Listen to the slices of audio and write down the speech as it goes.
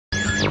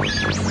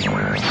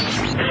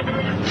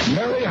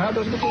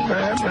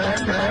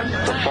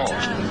The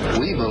false.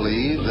 We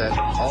believe that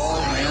all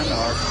men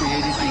are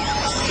created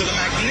equal. To the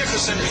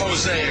magnificent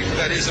mosaic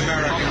that is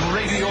America. From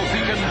Radio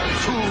Beacon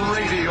to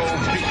Radio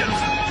Beacon.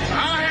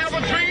 I have a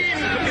dream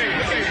today.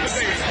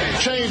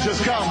 Change has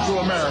come to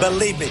America.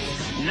 Believe me.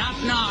 Knock,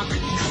 knock.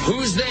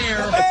 Who's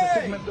there? It's a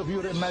figment of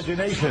your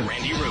imagination.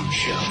 Randi Rhodes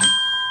Show.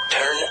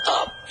 Turn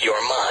up your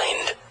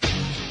mind.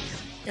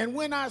 And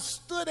when I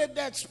stood at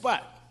that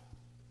spot,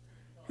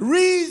 the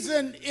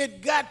reason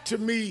it got to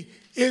me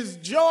is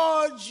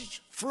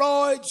George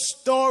Floyd's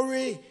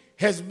story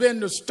has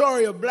been the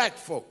story of black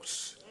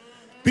folks.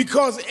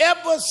 Because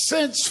ever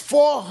since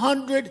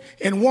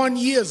 401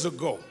 years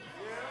ago,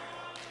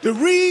 the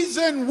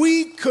reason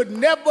we could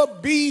never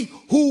be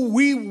who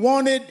we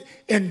wanted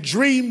and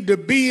dreamed to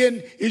be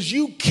in is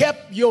you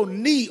kept your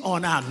knee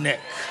on our neck.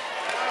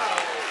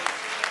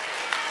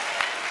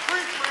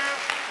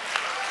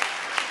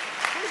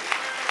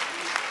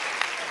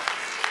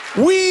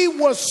 We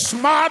were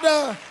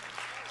smarter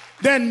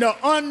than the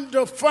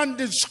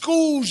underfunded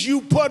schools you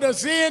put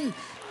us in,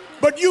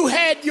 but you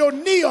had your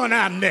knee on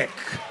our neck.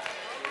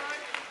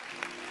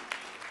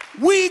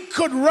 We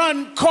could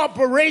run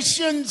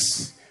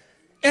corporations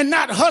and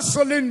not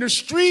hustle in the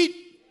street,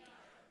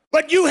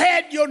 but you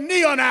had your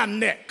knee on our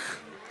neck.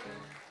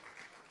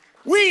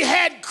 We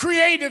had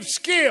creative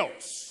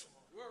skills.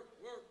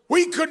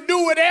 We could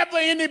do whatever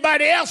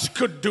anybody else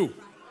could do.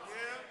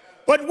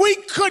 But we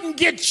couldn't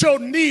get your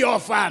knee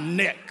off our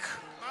neck.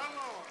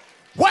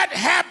 What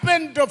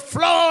happened to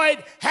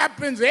Floyd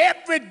happens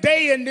every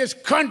day in this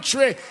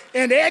country,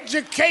 in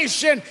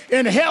education,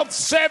 in health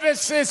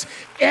services,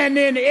 and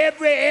in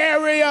every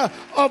area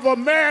of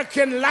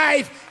American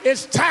life.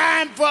 It's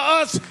time for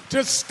us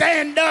to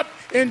stand up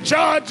in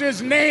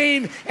George's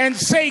name and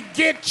say,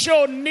 get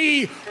your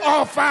knee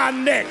off our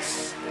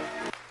necks.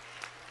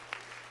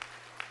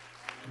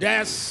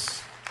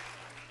 That's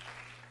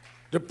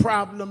the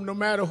problem, no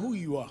matter who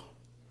you are.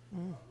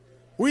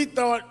 We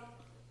thought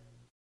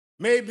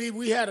maybe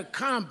we had a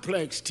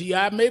complex,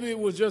 T.I., maybe it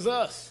was just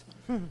us.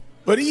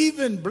 But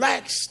even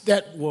blacks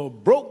that were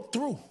broke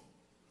through,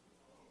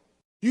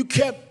 you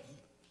kept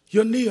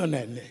your knee on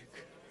that neck.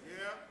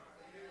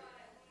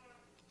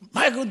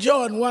 Michael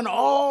Jordan won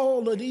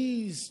all of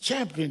these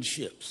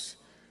championships,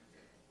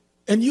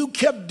 and you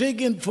kept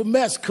digging for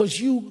mess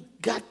because you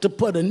got to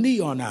put a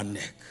knee on our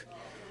neck.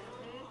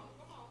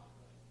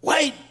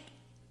 White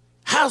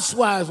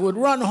housewives would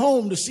run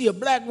home to see a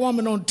black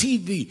woman on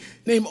TV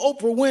named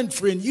Oprah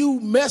Winfrey, and you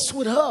mess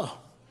with her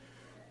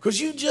because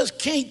you just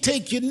can't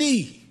take your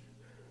knee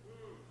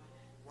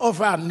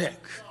off our neck.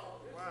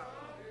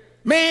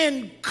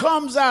 Man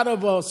comes out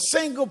of a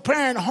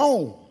single-parent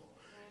home,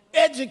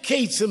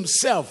 educates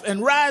himself,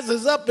 and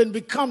rises up and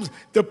becomes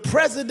the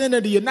president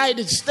of the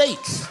United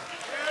States.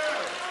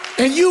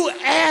 And you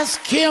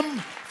ask him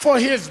for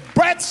his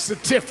birth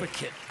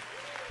certificate,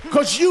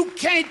 because you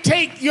can't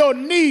take your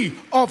knee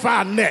off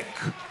our neck.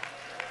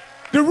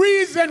 The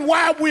reason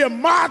why we're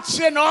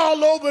marching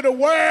all over the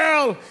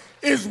world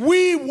is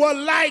we were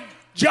like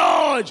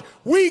George.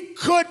 We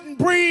couldn't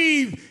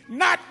breathe,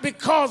 not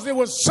because there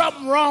was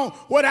something wrong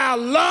with our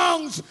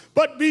lungs,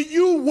 but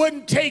you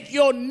wouldn't take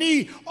your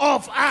knee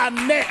off our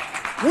neck.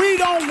 We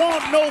don't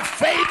want no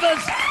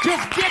favors.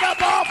 Just get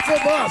up off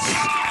of us,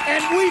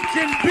 and we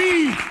can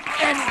be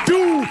and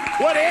do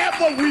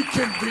whatever we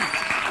can be.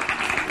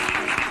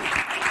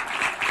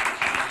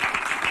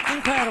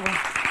 Incredible.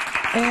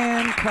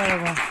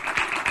 Incredible.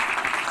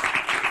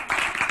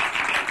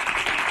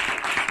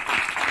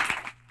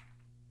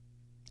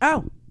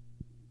 Oh.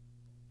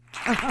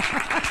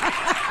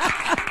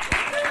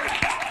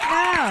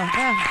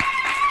 No.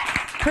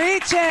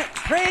 Preach it.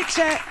 Preach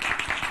it.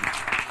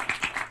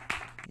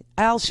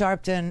 Al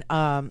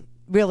Sharpton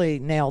really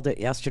nailed it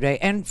yesterday.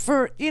 And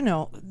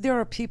there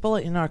are people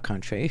in our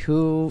country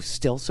who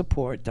still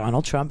support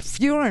Donald Trump.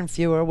 Fewer and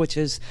fewer, which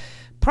is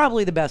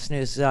probably the best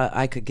news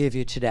I could give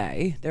you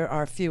today. There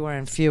are fewer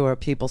and fewer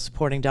people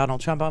supporting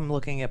Donald Trump. I'm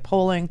looking at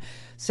polling.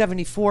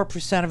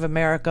 74% of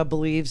America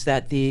believes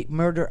that the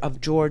murder of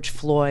George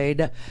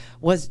Floyd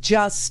was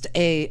just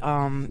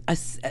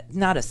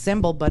not a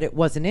symbol, but it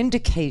was an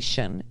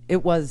indication.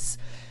 It was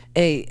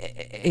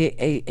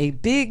a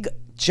big,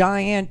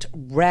 giant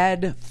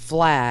red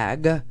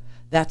flag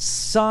that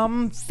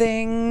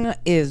something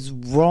is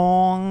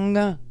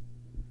wrong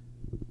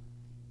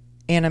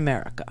in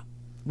America.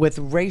 With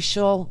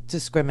racial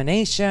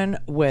discrimination,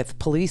 with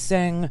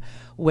policing,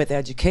 with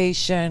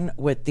education,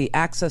 with the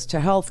access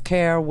to health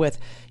care, with,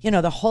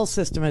 the whole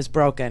system is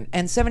broken.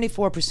 And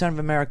 74% of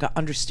America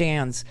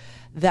understands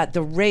that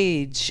the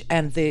rage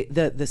and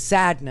the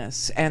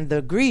sadness and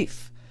the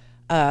grief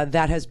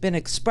that has been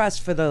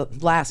expressed for the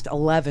last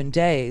 11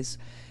 days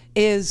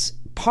is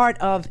part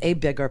of a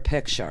bigger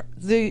picture.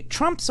 The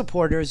Trump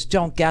supporters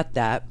don't get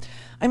that.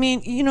 I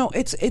mean,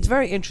 it's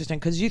very interesting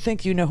because you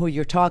think you know who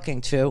you're talking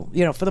to.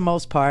 For the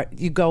most part,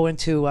 you go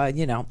into,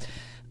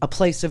 a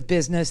place of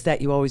business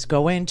that you always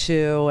go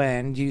into,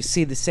 and you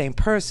see the same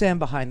person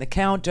behind the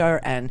counter,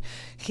 and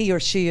he or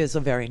she is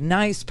a very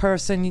nice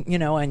person, you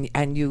know,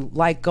 and you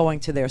like going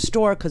to their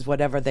store because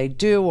whatever they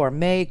do or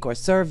make or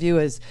serve you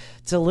is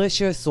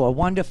delicious or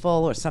wonderful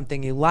or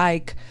something you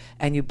like,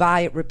 and you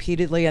buy it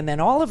repeatedly, and then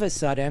all of a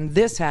sudden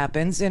this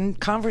happens and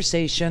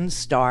conversations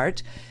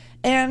start.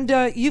 And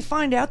you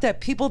find out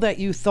that people that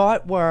you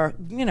thought were,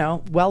 you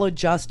know,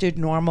 well-adjusted,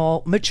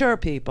 normal, mature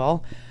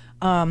people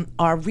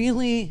are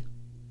really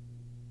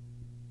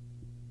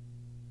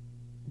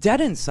dead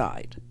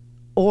inside,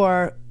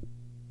 or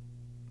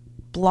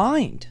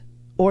blind,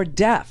 or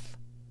deaf,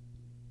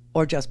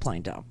 or just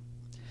plain dumb.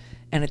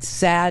 And it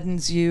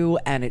saddens you,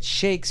 and it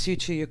shakes you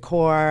to your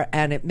core,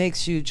 and it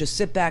makes you just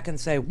sit back and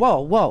say,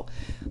 whoa.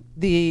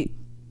 The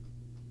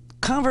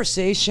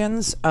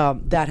conversations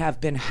that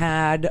have been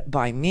had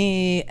by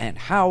me and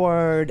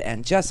Howard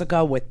and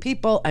Jessica with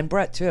people, and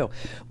Brett too,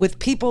 with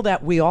people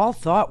that we all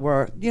thought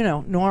were, you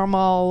know,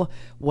 normal,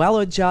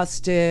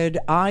 well-adjusted,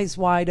 eyes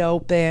wide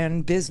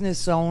open,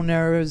 business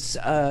owners,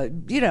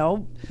 you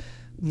know,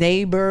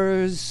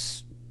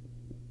 neighbors,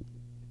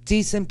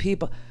 decent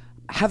people,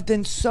 have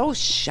been so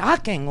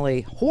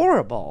shockingly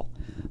horrible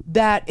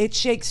that it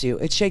shakes you.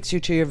 It shakes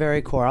you to your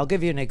very core. I'll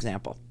give you an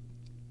example.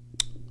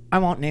 I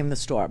won't name the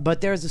store,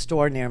 but there's a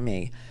store near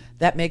me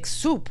that makes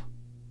soup.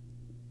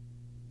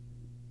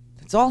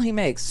 That's all he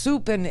makes,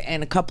 soup and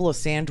a couple of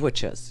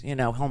sandwiches, you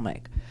know, he'll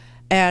make.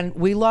 And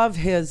we love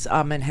his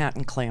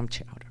Manhattan clam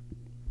chowder.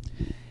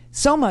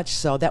 So much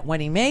so that when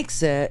he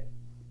makes it,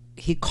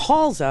 he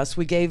calls us.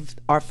 We gave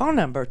our phone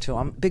number to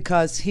him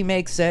because he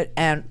makes it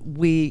and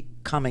we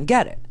come and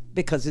get it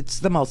because it's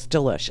the most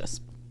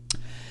delicious.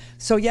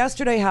 So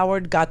yesterday,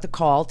 Howard got the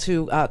call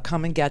to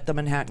come and get the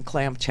Manhattan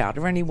clam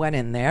chowder, and he went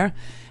in there.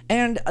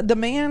 And the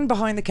man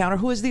behind the counter,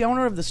 who is the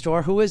owner of the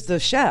store, who is the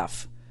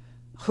chef,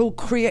 who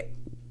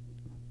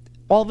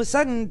all of a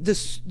sudden, the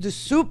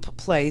soup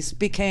place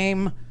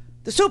became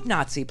the soup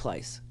Nazi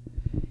place.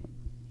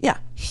 Yeah,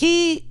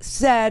 he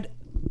said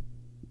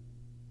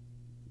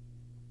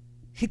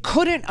he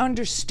couldn't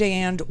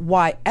understand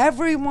why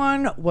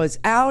everyone was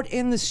out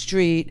in the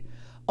street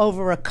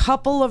over a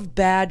couple of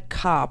bad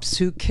cops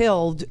who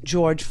killed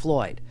George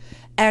Floyd,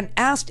 and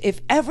asked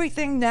if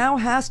everything now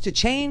has to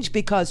change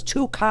because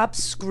two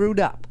cops screwed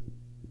up.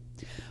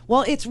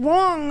 Well, it's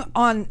wrong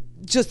on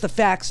just the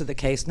facts of the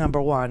case,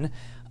 number one.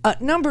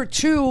 Number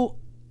two,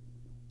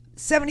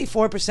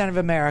 74% of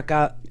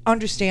America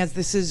understands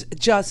this is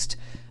just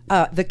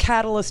the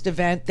catalyst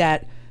event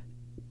that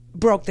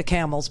broke the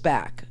camel's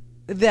back,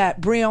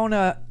 that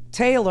Breonna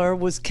Taylor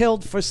was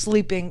killed for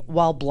sleeping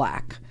while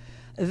black,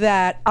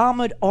 that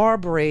Ahmaud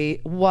Arbery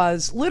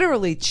was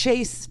literally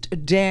chased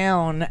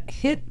down,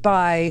 hit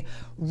by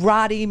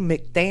Roddy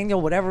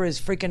McDaniel, whatever his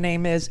freaking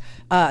name is,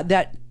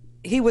 that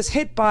he was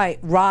hit by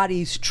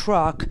Roddy's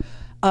truck,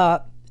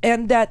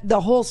 and that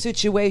the whole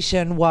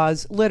situation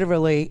was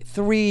literally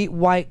three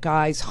white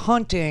guys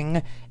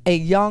hunting a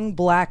young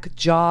black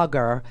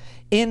jogger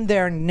in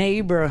their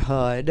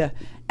neighborhood,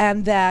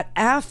 and that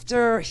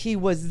after he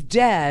was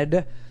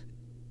dead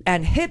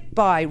and hit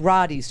by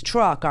Roddy's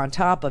truck on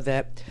top of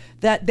it,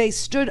 that they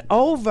stood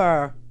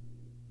over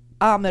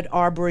Ahmaud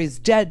Arbery's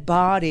dead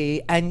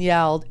body and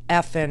yelled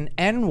effing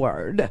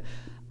N-word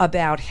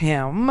about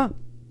him.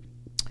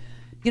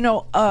 You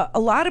know, a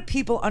lot of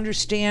people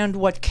understand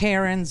what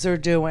Karens are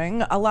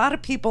doing. A lot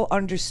of people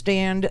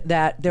understand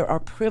that there are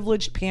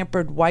privileged,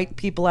 pampered white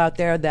people out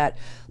there that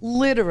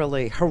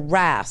literally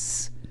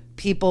harass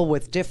people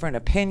with different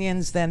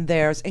opinions than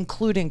theirs,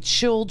 including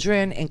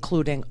children,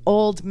 including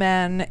old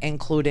men,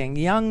 including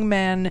young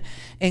men,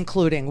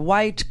 including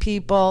white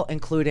people,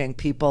 including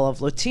people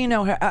of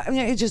Latino. I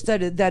mean, it's just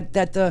that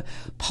the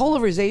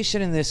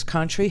polarization in this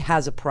country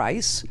has a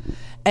price,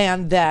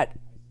 and that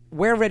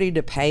we're ready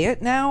to pay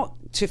it now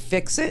to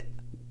fix it.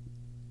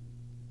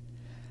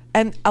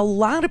 And a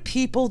lot of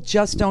people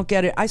just don't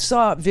get it. I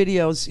saw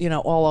videos, you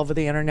know, all over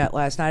the internet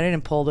last night. I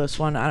didn't pull this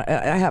one. I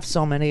have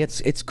so many.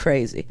 It's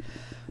crazy.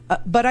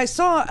 But I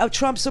saw a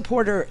Trump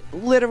supporter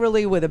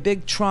literally with a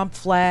big Trump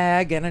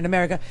flag and in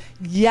America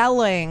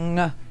yelling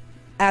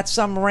at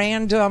some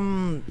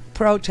random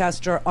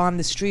protester on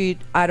the street.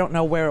 I don't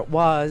know where it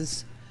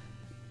was.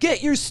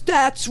 Get your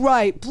stats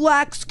right.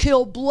 Blacks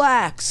kill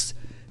blacks.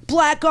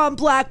 Black on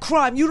black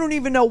crime. You don't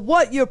even know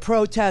what you're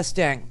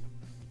protesting.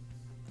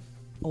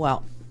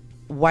 Well,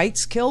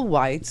 whites kill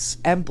whites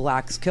and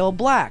blacks kill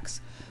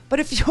blacks.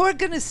 But if you're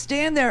going to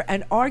stand there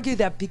and argue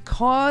that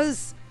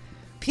because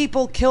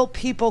people kill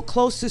people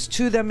closest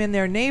to them in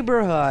their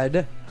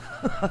neighborhood,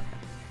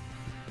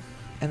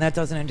 and that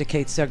doesn't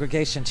indicate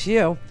segregation to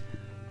you,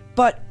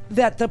 but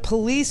that the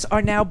police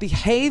are now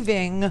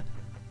behaving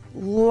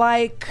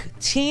like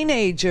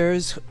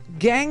teenagers,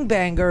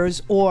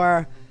 gangbangers,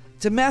 or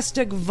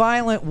domestic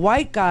violent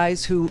white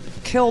guys who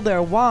kill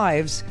their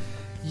wives,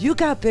 you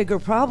got bigger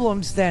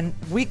problems than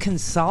we can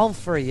solve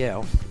for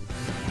you.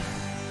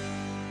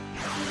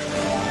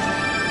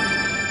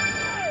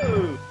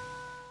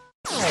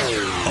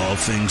 A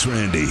things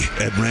Randy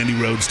at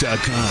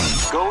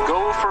randyrhodes.com.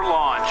 Go for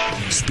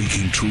launch.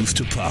 Speaking truth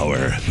to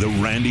power, the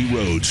Randi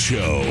Rhodes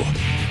Show.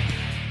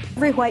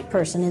 Every white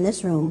person in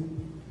this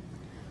room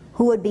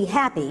who would be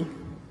happy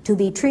to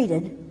be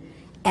treated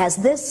as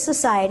this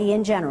society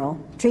in general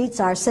treats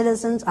our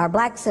citizens, our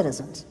black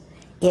citizens,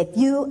 if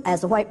you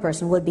as a white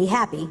person would be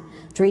happy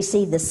to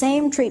receive the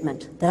same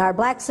treatment that our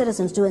black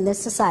citizens do in this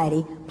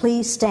society,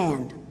 please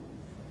stand.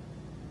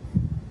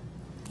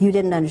 You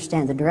didn't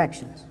understand the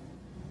directions.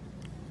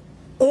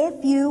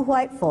 If you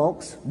white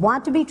folks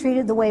want to be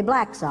treated the way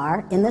blacks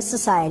are in this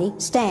society,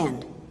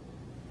 stand.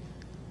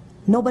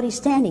 Nobody's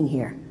standing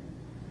here.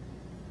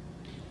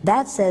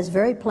 That says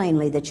very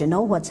plainly that you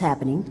know what's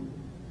happening.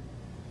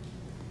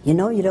 You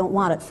know you don't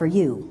want it for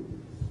you.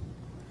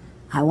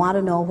 I want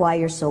to know why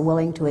you're so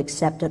willing to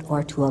accept it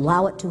or to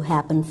allow it to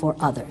happen for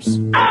others.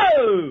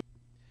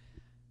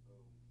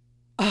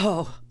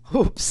 Oh,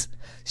 oops.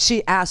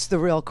 She asked the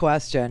real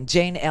question.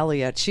 Jane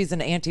Elliott, she's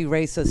an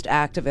anti-racist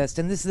activist,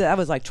 and that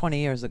was like 20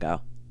 years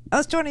ago. That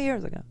was 20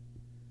 years ago.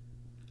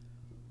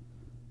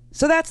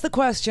 So that's the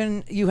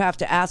question you have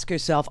to ask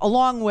yourself,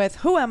 along with,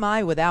 who am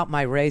I without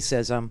my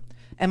racism?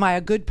 Am I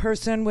a good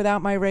person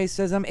without my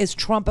racism? Is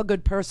Trump a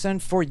good person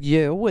for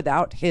you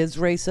without his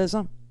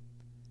racism?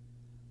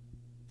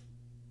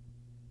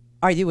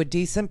 Are you a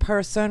decent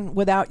person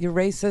without your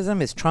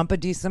racism? Is Trump a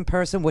decent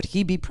person? Would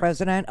he be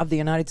president of the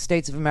United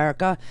States of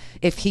America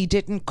if he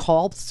didn't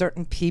call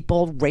certain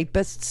people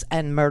rapists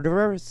and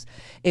murderers?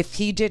 If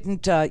he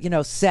didn't,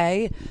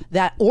 say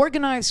that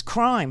organized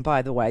crime,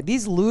 by the way,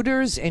 these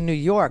looters in New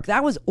York,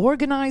 that was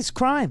organized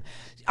crime.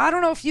 I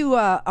don't know if you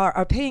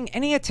are paying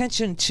any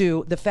attention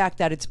to the fact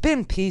that it's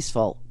been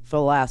peaceful for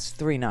the last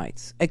 3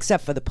 nights,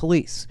 except for the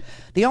police.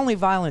 The only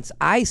violence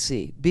I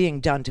see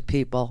being done to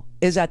people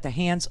is at the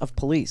hands of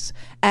police.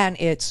 And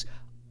it's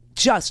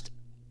just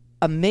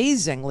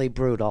amazingly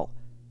brutal.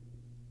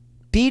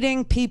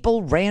 Beating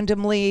people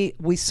randomly.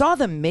 We saw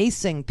them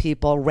macing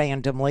people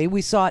randomly.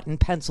 We saw it in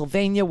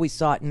Pennsylvania. We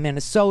saw it in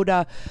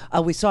Minnesota.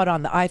 We saw it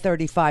on the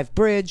I-35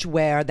 bridge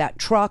where that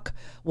truck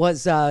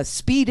was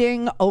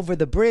speeding over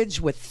the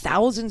bridge with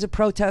thousands of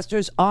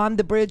protesters on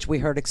the bridge. We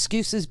heard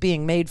excuses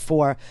being made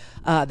for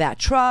that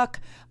truck.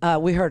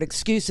 We heard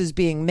excuses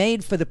being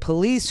made for the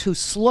police who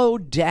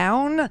slowed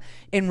down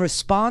in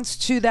response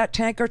to that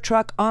tanker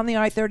truck on the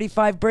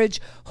I-35 bridge,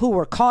 who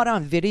were caught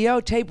on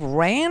videotape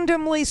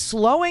randomly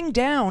slowing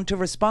down to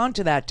respond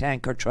to that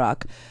tanker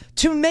truck,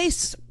 to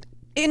mace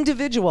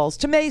individuals,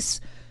 to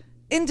mace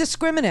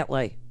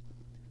indiscriminately.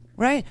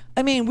 Right?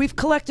 I mean, we've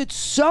collected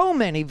so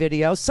many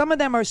videos. Some of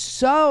them are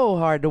so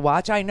hard to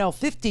watch. I know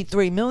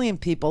 53 million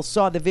people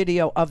saw the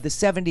video of the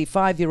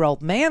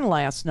 75-year-old man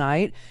last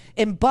night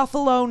in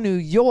Buffalo, New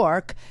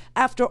York,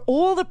 after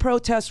all the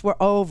protests were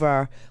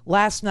over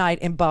last night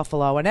in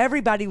Buffalo, and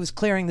everybody was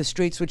clearing the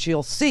streets, which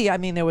you'll see. I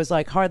mean, there was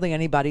like hardly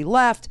anybody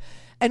left.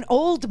 An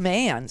old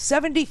man,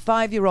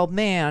 75-year-old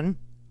man,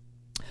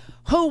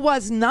 who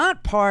was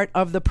not part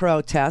of the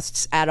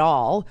protests at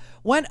all,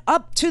 went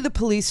up to the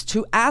police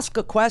to ask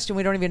a question.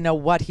 We don't even know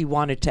what he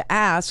wanted to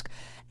ask.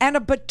 And a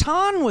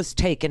baton was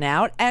taken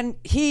out, and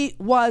he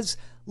was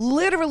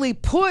literally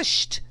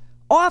pushed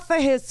off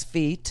of his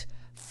feet,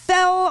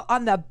 fell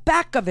on the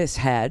back of his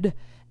head,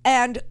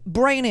 and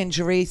brain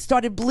injury,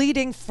 started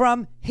bleeding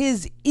from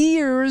his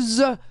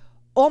ears.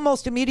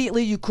 Almost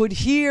immediately, you could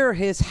hear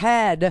his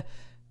head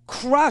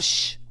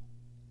crush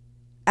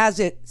as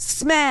it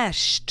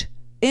smashed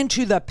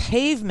into the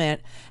pavement,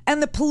 and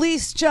the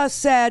police just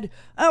said,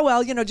 oh,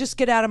 well, just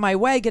get out of my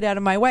way,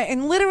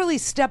 and literally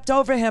stepped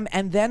over him.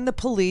 And then the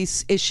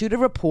police issued a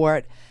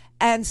report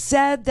and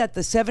said that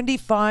the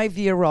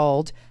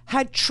 75-year-old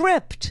had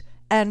tripped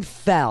and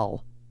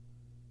fell.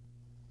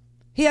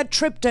 He had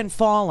tripped and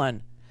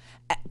fallen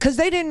because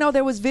they didn't know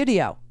there was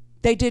video.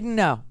 They didn't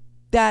know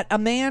that a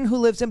man who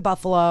lives in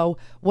Buffalo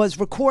was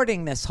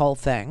recording this whole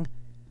thing.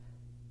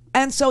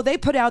 And so they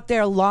put out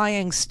their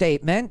lying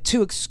statement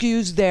to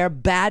excuse their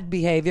bad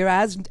behavior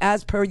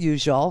as per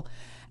usual.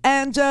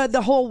 And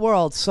the whole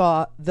world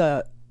saw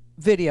the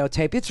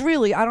videotape. It's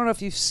really, I don't know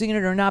if you've seen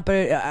it or not,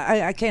 but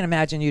I can't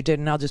imagine you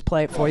didn't. I'll just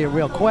play it for you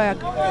real quick.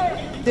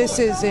 This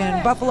is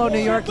in Buffalo, New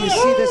York. You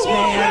see this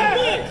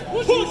man.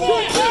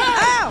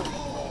 Ow!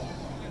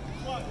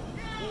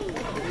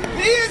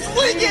 He is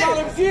bleeding out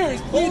of his ear.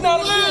 He's bleeding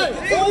out of his ear.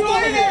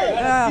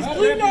 He's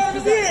bleeding out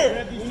of his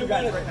ear.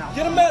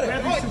 Get him medic.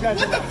 What the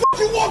f***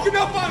 you walking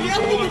up on me?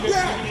 I'm moving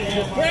down.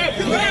 Get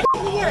the f***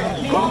 away.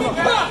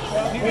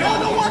 Y'all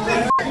don't want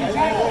this.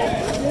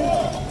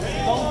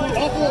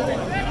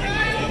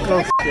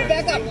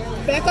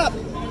 Back up.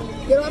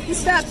 Get off the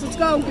steps. Let's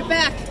go. Get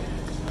back.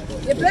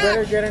 Get back. You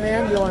better get an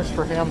ambulance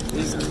for him.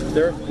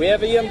 We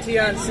have EMT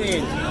on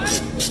scene.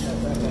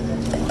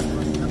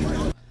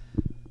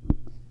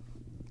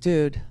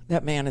 Dude,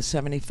 that man is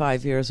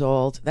 75 years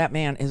old. That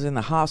man is in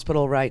the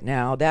hospital right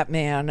now. That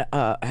man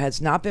has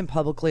not been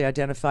publicly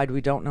identified.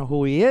 We don't know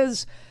who he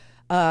is.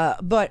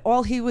 But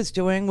all he was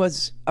doing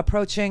was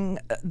approaching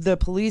the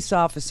police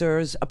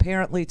officers,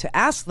 apparently to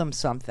ask them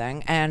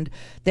something, and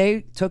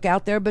they took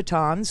out their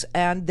batons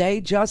and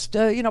they just,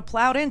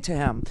 plowed into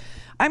him.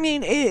 I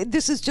mean,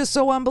 this is just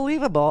so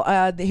unbelievable.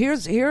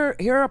 Here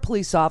are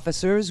police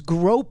officers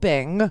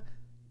groping. You're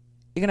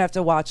gonna have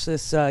to watch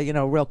this,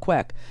 real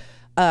quick.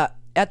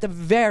 At the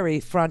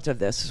very front of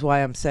this is why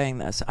I'm saying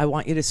this. I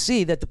want you to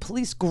see that the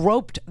police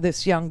groped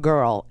this young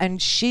girl,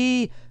 and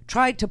she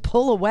tried to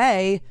pull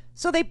away.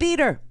 So they beat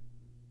her.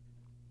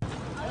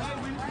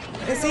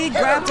 You see, he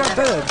grabbed her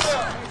boobs.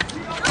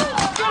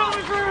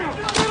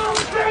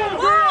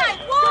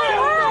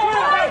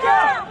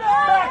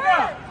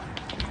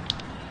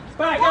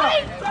 Why?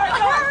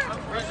 Back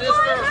up! Resist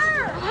her!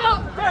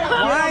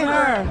 Why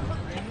her?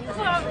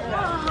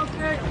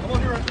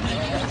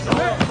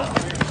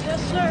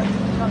 Yes, sir.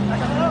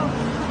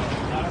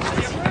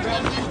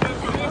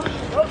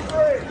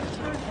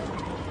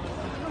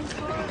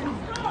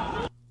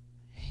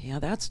 Yeah,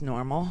 that's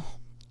normal.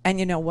 And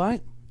you know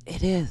what?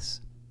 It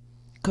is.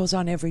 It goes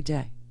on every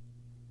day.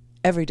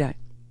 Every day.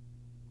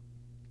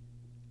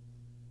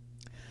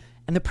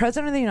 And the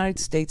President of the United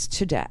States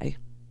today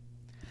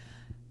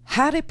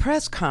had a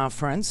press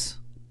conference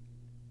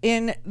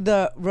in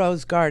the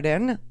Rose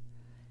Garden,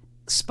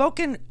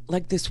 spoken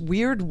like this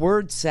weird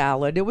word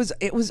salad. It was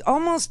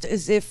almost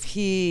as if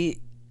he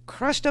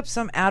crushed up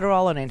some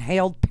Adderall and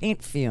inhaled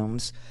paint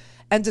fumes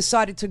and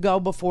decided to go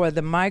before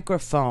the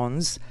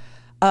microphones.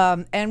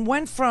 And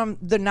went from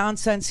the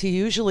nonsense he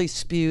usually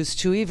spews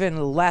to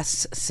even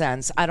less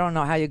sense. I don't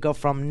know how you go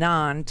from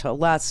non to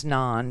less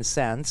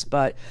nonsense,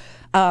 but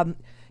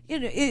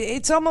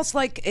it's almost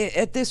like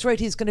at this rate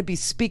he's going to be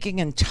speaking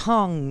in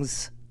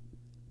tongues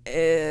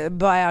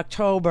by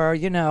October.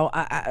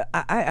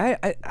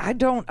 I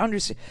don't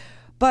understand.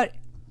 But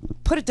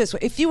put it this way: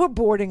 if you were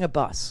boarding a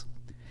bus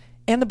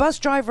and the bus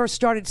driver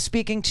started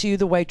speaking to you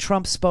the way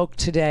Trump spoke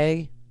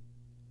today,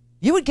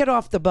 you would get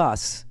off the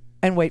bus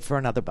and wait for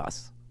another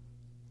bus.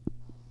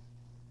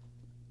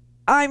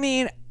 I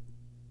mean,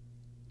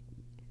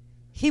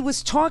 he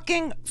was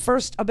talking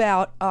first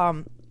about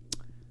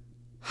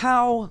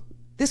how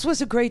this was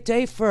a great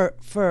day for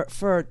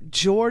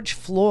George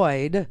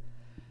Floyd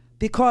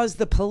because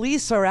the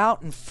police are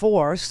out in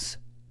force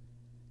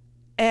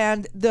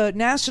and the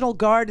National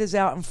Guard is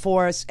out in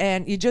force,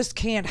 and you just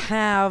can't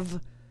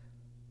have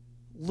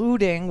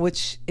looting,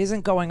 which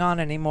isn't going on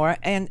anymore.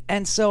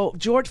 And so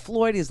George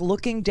Floyd is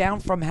looking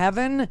down from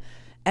heaven,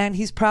 and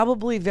he's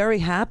probably very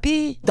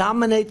happy.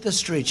 Dominate the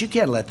streets. You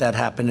can't let that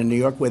happen in New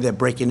York, where they're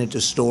breaking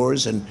into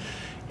stores and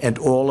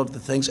all of the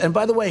things. And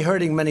by the way,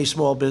 hurting many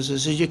small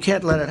businesses. You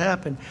can't let it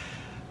happen.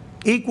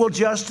 Equal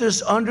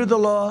justice under the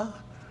law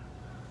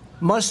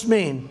must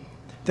mean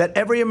that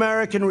every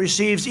American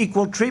receives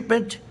equal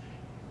treatment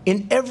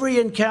in every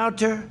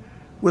encounter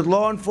with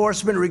law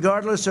enforcement,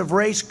 regardless of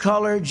race,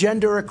 color,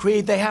 gender, or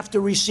creed. They have to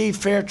receive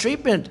fair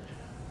treatment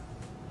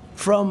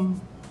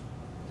from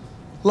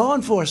law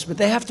enforcement.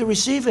 They have to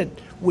receive it.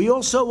 We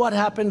all saw what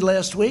happened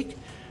last week.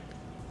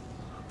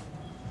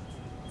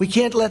 We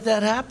can't let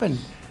that happen.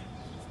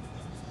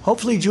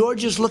 Hopefully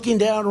George is looking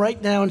down right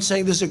now and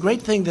saying, there's a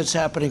great thing that's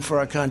happening for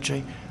our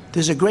country.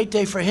 There's a great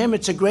day for him.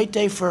 It's a great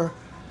day for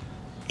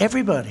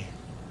everybody.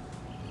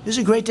 This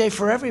is a great day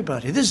for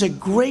everybody. This is a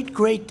great,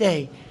 great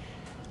day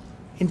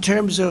in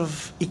terms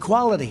of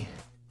equality.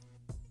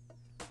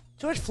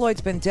 George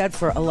Floyd's been dead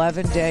for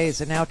 11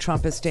 days, and now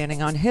Trump is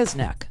standing on his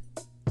neck.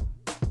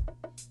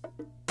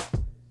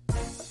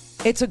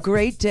 It's a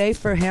great day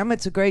for him.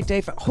 It's a great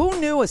day for... Who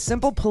knew a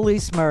simple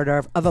police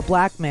murder of a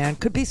black man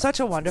could be such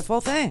a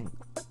wonderful thing?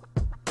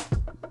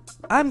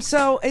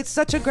 It's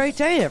such a great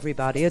day,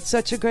 everybody. It's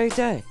such a great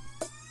day.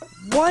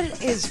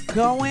 What is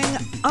going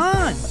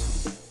on?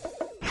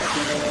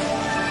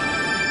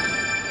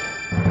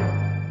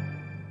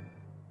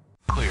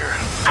 Clear.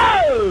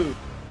 Oh!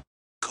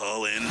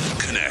 Call in,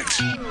 connect.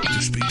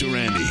 To speak to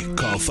Randi,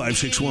 call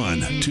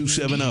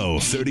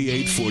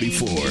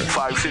 561-270-3844.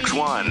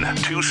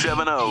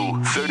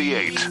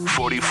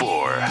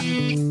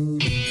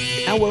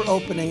 561-270-3844. Now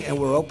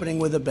we're opening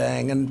with a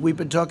bang, and we've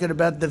been talking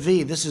about the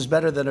V. This is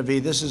better than a V.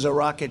 This is a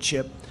rocket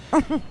ship.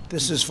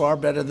 This is far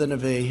better than a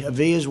V. A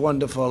V is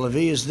wonderful. A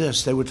V is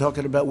this. They were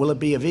talking about, will it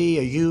be a V,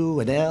 a U,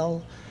 an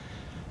L?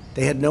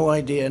 They had no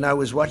idea, and I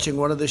was watching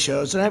one of the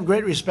shows, and I have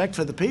great respect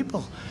for the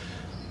people.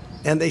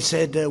 And they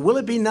said, will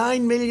it be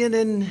 9 million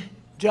in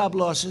job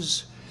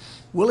losses?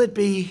 Will it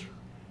be,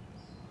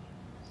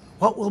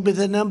 what will be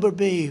the number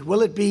be?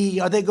 Will it be,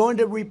 are they going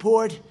to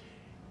report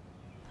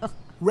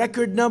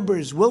record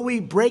numbers? Will we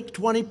break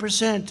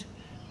 20%?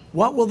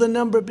 What will the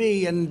number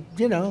be? And,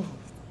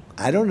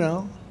 I don't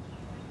know.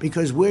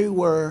 Because we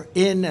were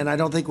in, and I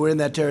don't think we're in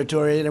that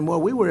territory anymore,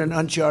 we were in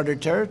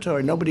uncharted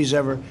territory. Nobody's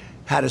ever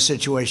had a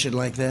situation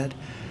like that.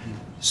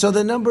 So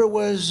the number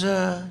was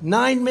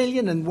 9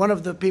 million, and one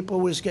of the people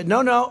was getting,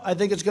 no, I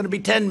think it's going to be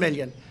 10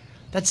 million.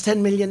 That's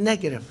 10 million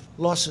negative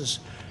losses.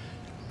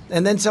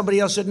 And then somebody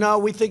else said, no,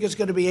 we think it's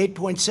going to be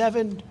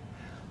 8.7,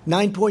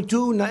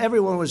 9.2. No,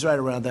 everyone was right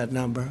around that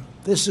number.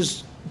 This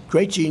is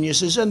great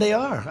geniuses, and they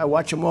are. I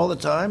watch them all the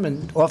time,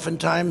 and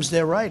oftentimes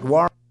they're right.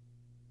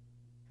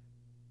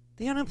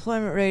 The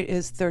unemployment rate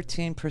is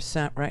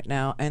 13% right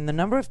now, and the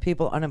number of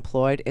people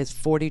unemployed is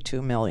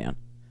 42 million.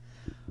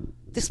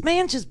 This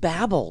man just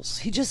babbles.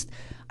 He just,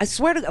 I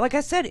swear to God, like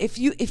I said, if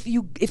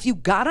you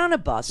got on a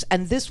bus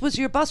and this was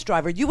your bus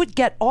driver, you would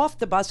get off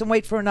the bus and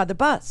wait for another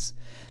bus.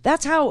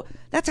 That's how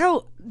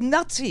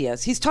nuts he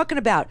is. He's talking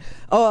about,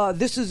 oh,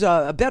 this is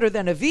better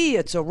than a V.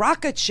 It's a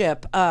rocket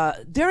ship.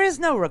 There is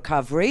no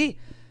recovery.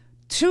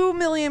 2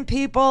 million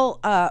people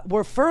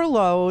were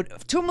furloughed.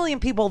 2 million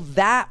people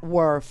that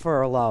were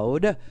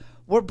furloughed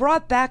were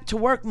brought back to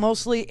work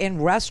mostly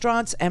in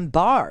restaurants and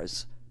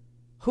bars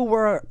who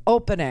were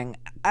opening.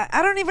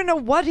 I don't even know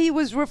what he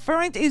was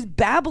referring to. He's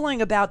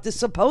babbling about the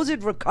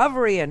supposed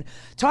recovery and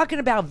talking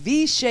about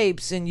V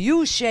shapes and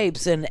U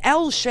shapes and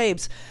L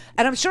shapes.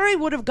 And I'm sure he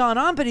would have gone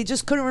on, but he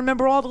just couldn't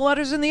remember all the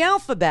letters in the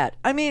alphabet.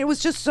 I mean, it was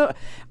just so.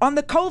 On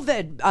the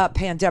COVID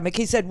pandemic,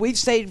 he said, we've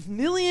saved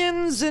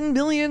millions and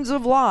millions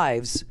of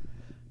lives.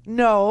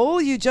 No,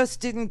 you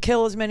just didn't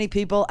kill as many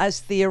people as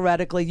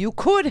theoretically you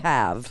could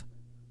have.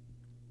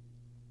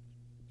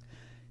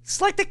 It's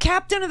like the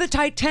captain of the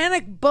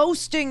Titanic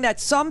boasting that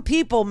some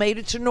people made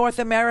it to North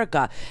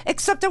America.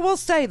 Except I will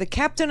say, the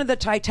captain of the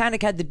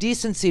Titanic had the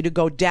decency to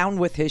go down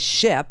with his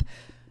ship.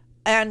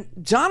 And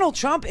Donald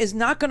Trump is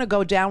not going to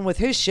go down with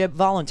his ship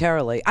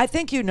voluntarily. I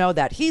think you know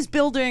that. He's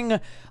building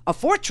a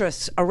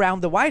fortress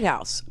around the White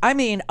House. I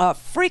mean, a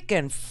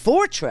freaking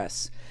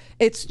fortress.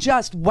 It's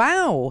just,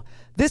 wow.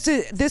 This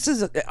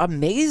is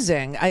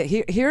amazing.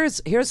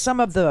 Here's some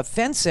of the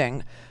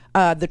fencing.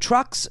 The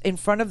trucks in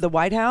front of the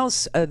White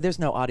House. There's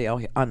no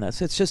audio on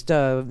this. It's just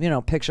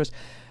pictures.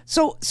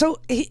 So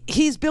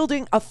he's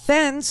building a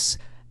fence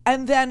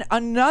and then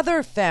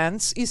another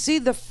fence. You see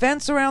the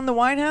fence around the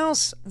White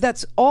House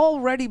that's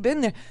already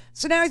been there.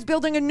 So now he's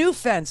building a new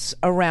fence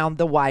around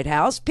the White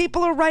House.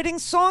 People are writing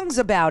songs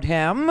about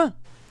him.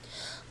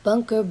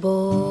 Bunker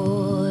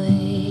boy,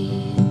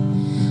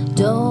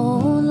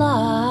 don't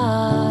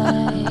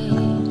lie.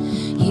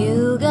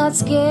 You got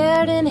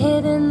scared and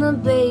hid in the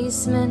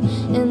basement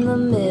in the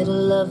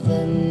middle of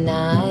the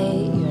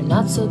night. You're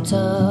not so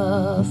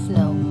tough,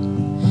 no.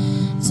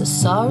 It's a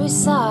sorry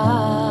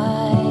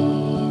sight.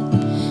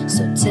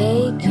 So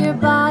take your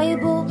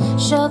Bible,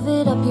 shove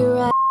it up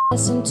your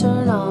ass and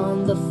turn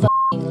on the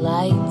fucking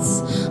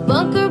lights.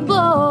 Bunker boy,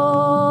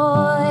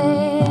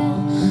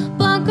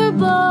 bunker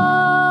boy.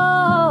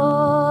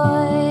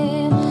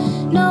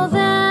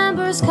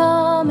 November's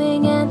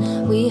coming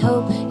and we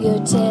hope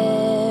you're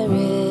terrified.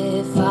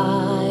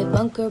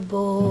 Bunker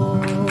boy.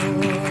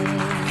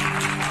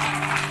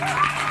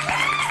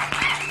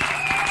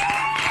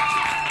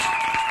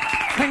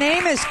 Her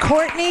name is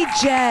Courtney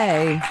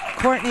J.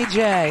 Courtney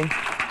J.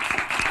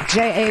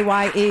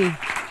 Jaye.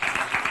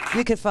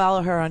 You can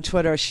follow her on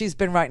Twitter. She's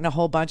been writing a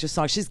whole bunch of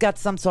songs. She's got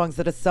some songs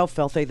that are so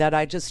filthy that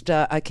I just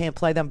I can't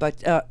play them.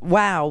 But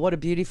wow, what a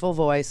beautiful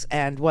voice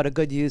and what a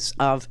good use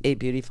of a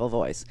beautiful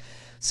voice.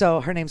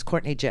 So her name's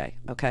Courtney J.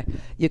 Okay,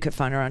 you can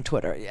find her on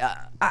Twitter.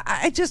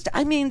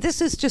 I mean,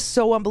 this is just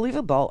so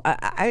unbelievable.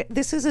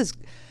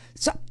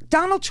 So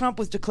Donald Trump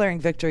was declaring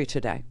victory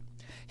today.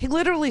 He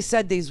literally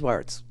said these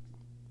words.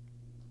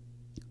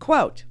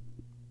 Quote,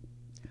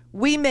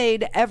 "We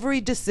made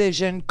every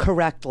decision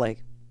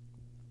correctly."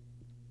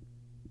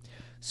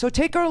 So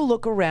take a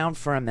look around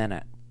for a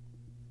minute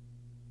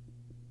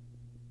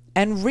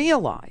and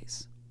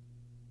realize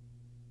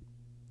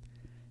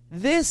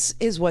this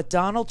is what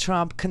Donald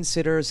Trump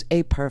considers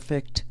a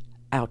perfect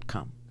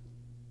outcome.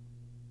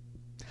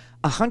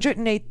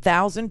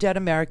 108,000 dead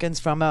Americans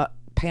from a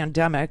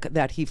pandemic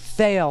that he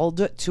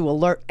failed to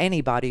alert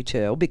anybody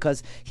to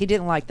because he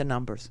didn't like the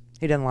numbers.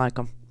 He didn't like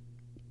them.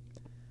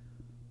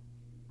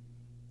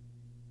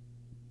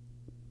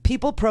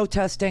 People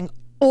protesting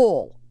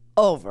all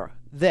over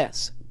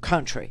this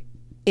country,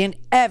 in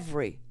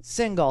every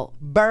single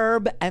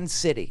burb and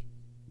city,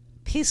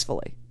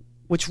 peacefully,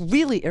 which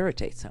really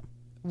irritates him.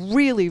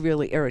 Really,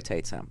 really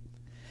irritates him.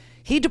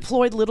 He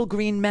deployed little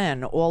green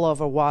men all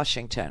over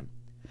Washington.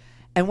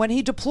 And when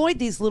he deployed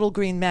these little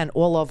green men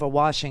all over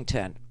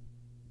Washington,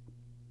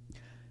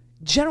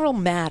 General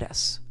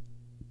Mattis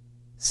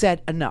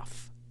said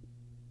enough.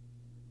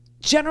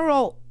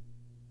 General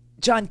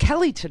John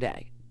Kelly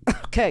today,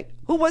 okay,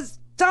 who was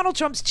Donald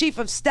Trump's chief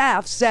of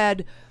staff,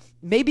 said,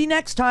 maybe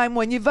next time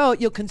when you vote,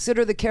 you'll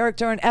consider the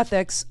character and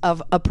ethics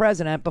of a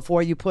president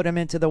before you put him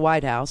into the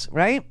White House,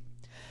 right?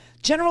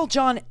 General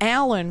John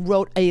Allen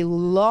wrote a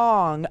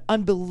long,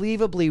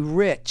 unbelievably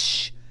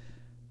rich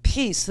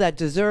piece that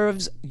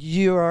deserves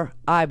your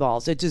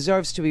eyeballs. It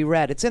deserves to be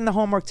read. It's in the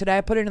homework today.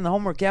 I put it in the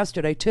homework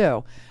yesterday,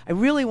 too. I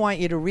really want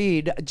you to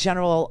read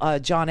General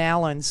John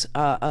Allen's.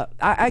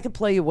 I can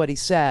play you what he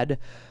said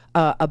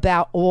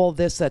about all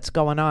this that's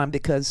going on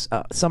because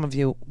some of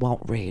you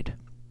won't read.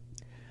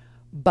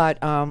 But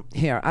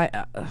here,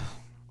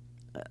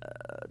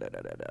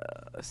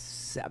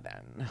 7.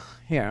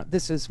 Here,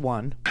 this is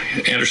one.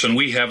 Anderson,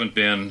 we haven't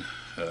been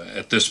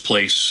at this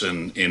place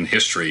in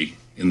history,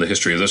 in the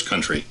history of this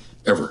country,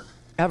 ever.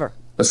 Ever.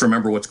 Let's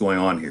remember what's going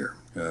on here.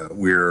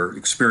 We're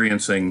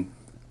experiencing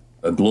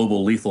a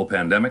global lethal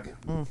pandemic.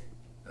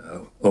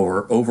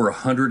 Over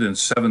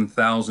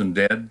 107,000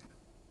 dead,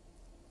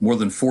 more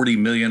than 40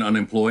 million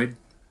unemployed.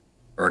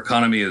 Our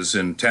economy is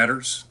in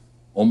tatters,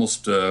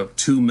 almost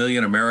 2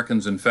 million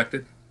Americans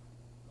infected.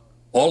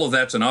 All of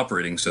that's an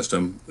operating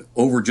system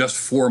over just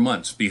 4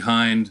 months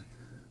behind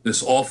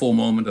this awful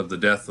moment of the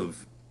death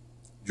of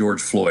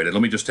George Floyd. And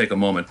let me just take a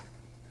moment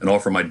and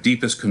offer my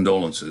deepest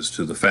condolences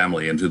to the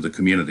family and to the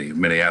community of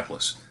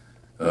Minneapolis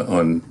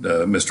on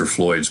Mr.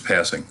 Floyd's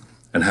passing,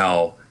 and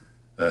how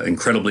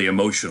incredibly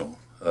emotional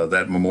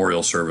that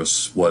memorial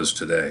service was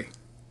today.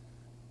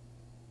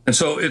 And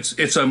so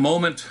it's a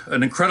moment,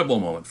 an incredible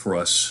moment for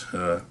us,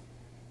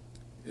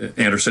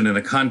 Anderson, in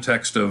the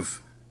context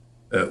of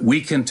we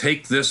can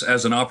take this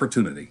as an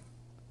opportunity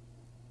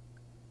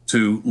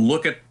to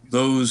look at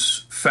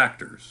those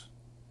factors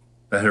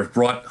that have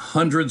brought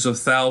hundreds of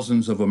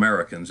thousands of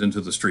Americans into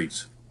the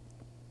streets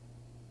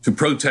to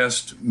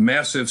protest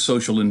massive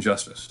social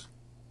injustice,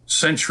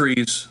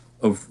 centuries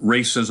of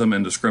racism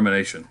and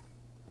discrimination.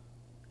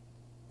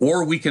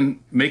 Or we can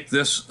make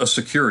this a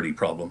security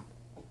problem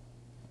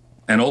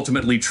and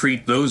ultimately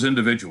treat those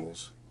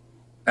individuals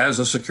as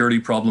a security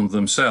problem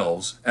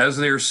themselves as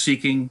they're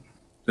seeking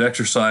to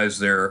exercise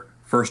their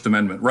First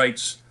Amendment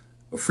rights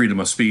of freedom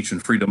of speech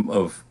and freedom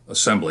of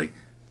assembly.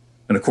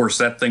 And of course,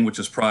 that thing which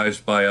is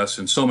prized by us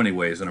in so many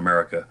ways in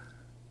America,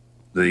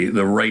 the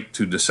right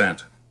to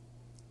dissent.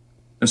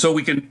 And so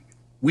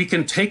we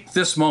can take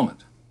this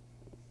moment,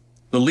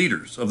 the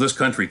leaders of this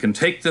country can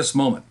take this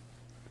moment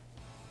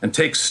and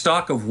take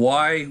stock of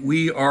why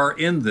we are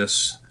in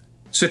this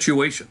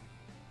situation.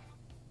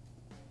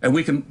 And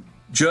we can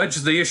judge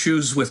the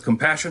issues with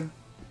compassion,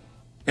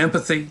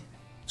 empathy,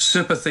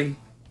 sympathy,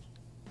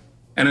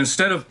 and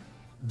instead of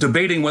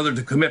debating whether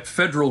to commit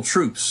federal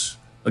troops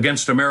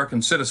against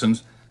American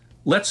citizens,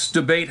 let's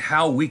debate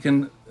how we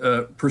can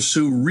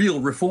pursue real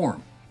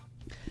reform.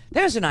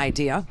 There's an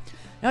idea.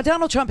 Now,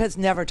 Donald Trump has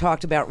never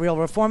talked about real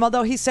reform,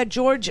 although he said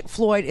George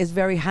Floyd is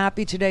very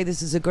happy today.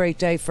 This is a great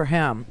day for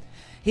him.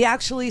 He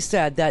actually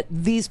said that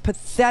these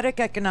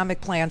pathetic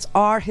economic plans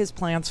are his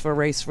plans for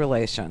race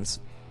relations.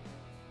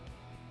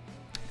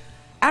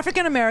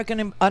 African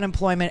American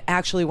unemployment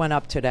actually went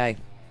up today.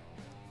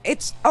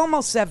 It's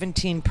almost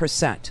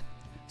 17%.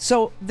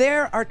 So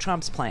there are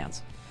Trump's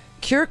plans.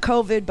 Cure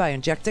COVID by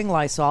injecting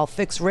Lysol,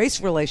 fix race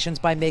relations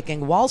by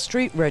making Wall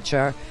Street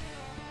richer.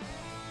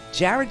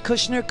 Jared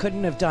Kushner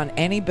couldn't have done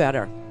any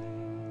better.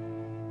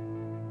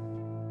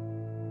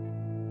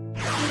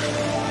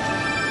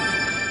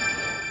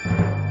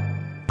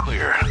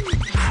 Clear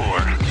for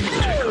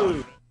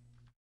takeoff.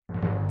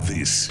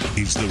 This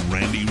is the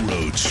Randi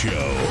Rhodes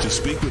Show. To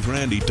speak with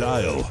Randi,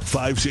 dial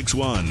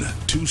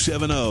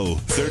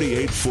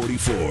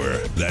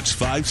 561-270-3844. That's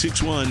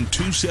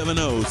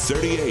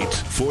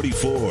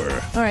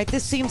 561-270-3844. All right,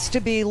 this seems to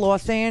be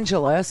Los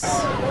Angeles.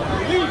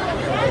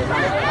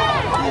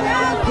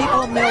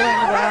 People milling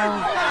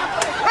around.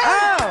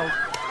 Oh!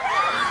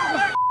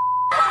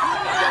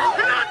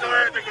 You're not doing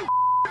anything, you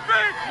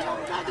bitch!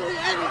 You're not doing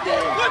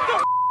anything! What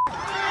the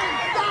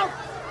Stop!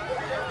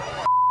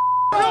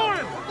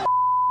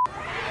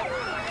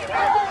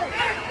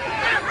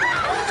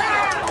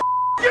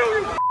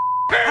 Doing?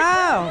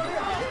 Oh!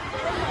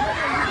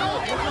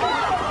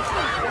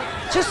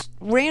 Just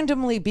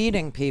randomly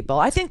beating people.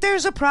 I think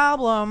there's a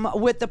problem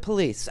with the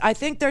police. I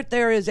think that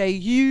there is a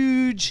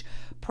huge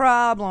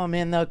problem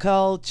in the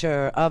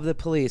culture of the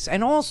police.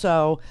 And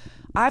also,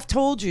 I've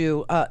told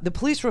you the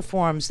police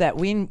reforms that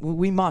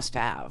we must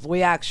have.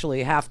 We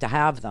actually have to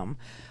have them.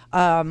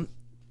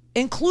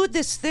 Include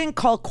this thing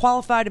called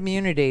qualified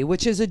immunity,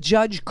 which is a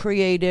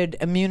judge-created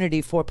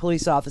immunity for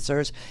police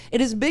officers.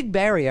 It is a big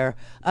barrier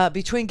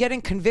between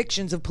getting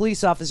convictions of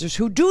police officers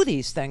who do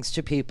these things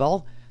to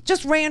people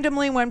just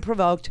randomly when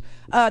provoked.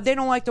 They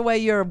don't like the way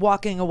you're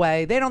walking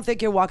away. They don't think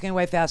you're walking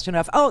away fast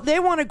enough. Oh, they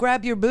want to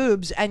grab your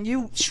boobs and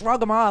you shrug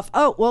them off.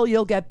 Oh, well,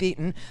 you'll get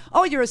beaten.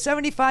 Oh, you're a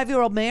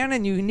 75-year-old man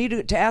and you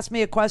need to ask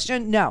me a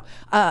question? No,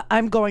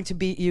 I'm going to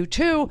beat you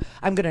too.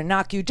 I'm going to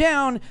knock you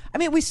down. I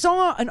mean, we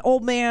saw an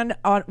old man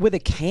with a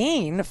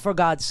cane, for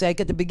God's sake,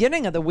 at the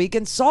beginning of the week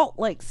in Salt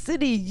Lake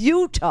City,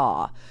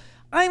 Utah.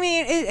 I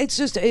mean, it's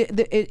just,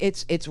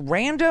 it's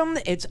random.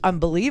 It's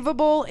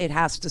unbelievable. It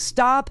has to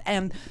stop.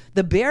 And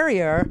the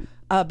barrier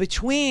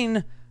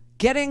between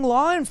getting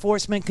law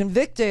enforcement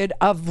convicted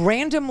of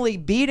randomly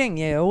beating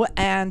you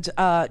and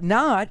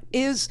not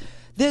is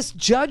this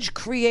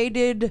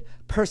judge-created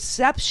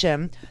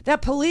perception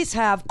that police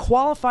have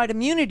qualified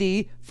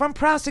immunity from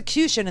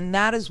prosecution. And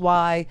that is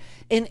why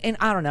in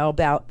I don't know,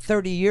 about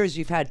 30 years,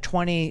 you've had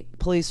 20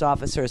 police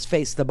officers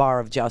face the bar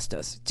of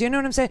justice. Do you know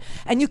what I'm saying?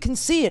 And you can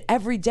see it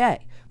every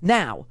day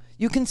now.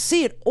 You can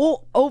see it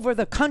all over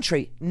the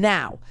country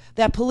now,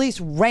 that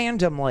police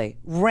randomly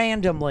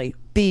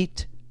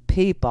beat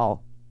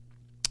people.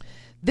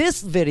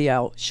 This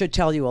video should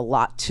tell you a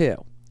lot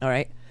too, all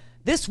right?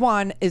 This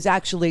one is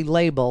actually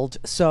labeled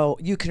so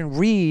you can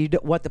read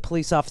what the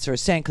police officer is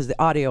saying, because the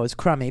audio is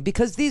crummy,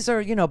 because these are,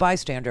 you know,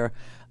 bystander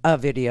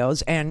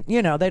videos, and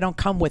they don't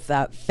come with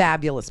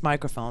fabulous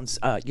microphones.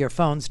 Your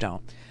phones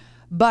don't.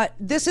 But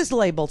this is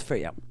labeled for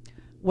you.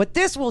 What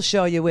this will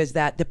show you is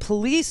that the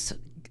police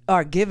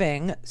are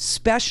giving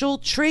special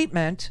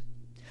treatment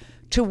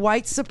to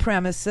white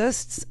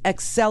supremacists,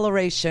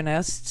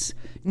 accelerationists,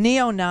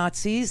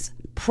 neo-Nazis,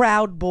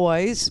 Proud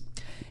Boys.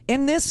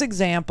 In this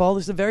example,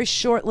 this is a very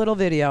short little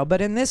video,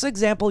 but in this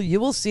example, you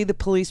will see the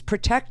police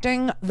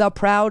protecting the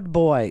Proud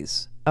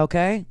Boys.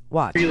 Okay?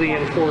 Watch. Really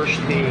enforce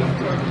the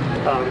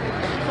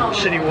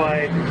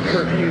citywide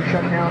curfew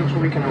shutdown so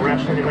we can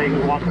arrest anybody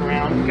who's walking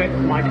around. Okay.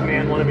 My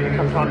command wanted me to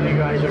come talk to you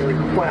guys and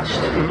request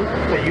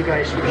that you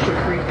guys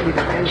secrete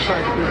either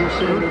inside the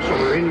businesses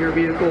or in your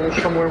vehicles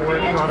somewhere where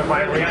it's not a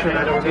violation.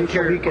 I don't think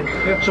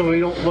so we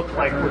don't look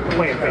like we're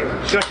playing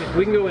favorites. Gotcha.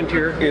 We can go into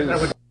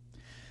here.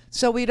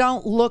 So we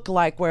don't look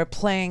like we're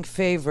playing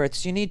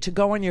favorites. You need to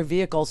go in your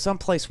vehicle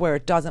someplace where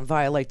it doesn't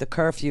violate the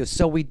curfew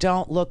so we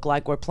don't look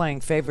like we're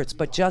playing favorites,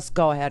 but just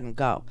go ahead and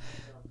go.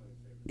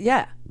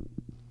 Yeah.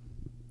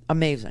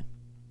 Amazing.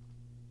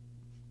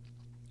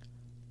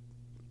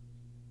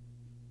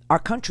 Our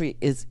country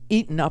is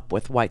eaten up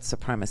with white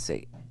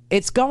supremacy.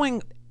 It's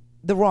going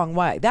the wrong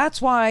way.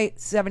 That's why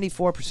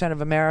 74%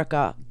 of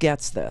America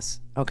gets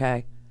this,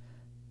 okay?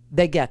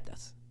 They get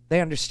this.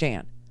 They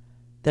understand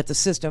that the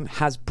system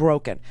has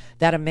broken,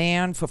 that a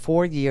man for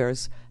 4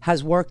 years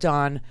has worked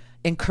on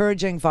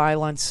encouraging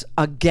violence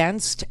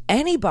against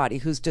anybody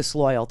who's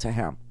disloyal to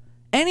him.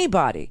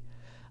 Anybody.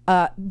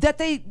 That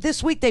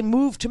this week they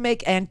moved to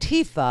make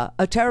Antifa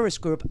a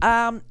terrorist group.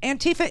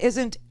 Antifa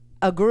isn't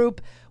a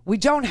group. We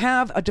don't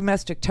have a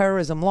domestic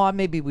terrorism law.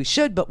 Maybe we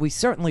should, but we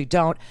certainly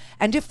don't.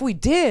 And if we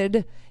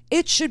did,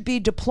 it should be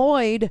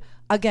deployed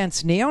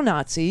against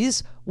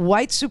neo-Nazis,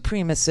 white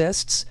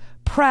supremacists,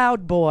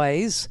 Proud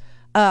Boys,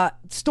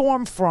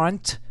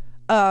 Stormfront,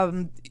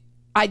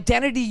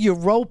 Identity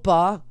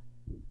Europa.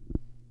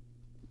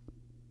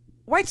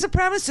 White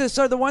supremacists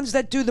are the ones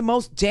that do the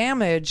most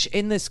damage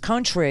in this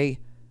country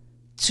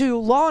to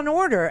law and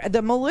order,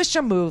 the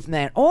militia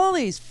movement, all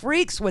these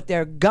freaks with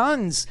their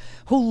guns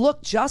who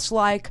look just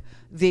like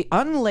the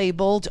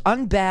unlabeled,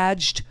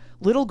 unbadged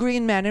little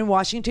green men in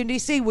Washington,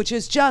 D.C., which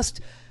is just,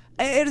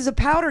 it is a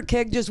powder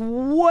keg just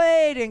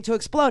waiting to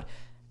explode.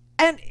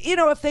 And,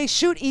 if they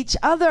shoot each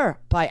other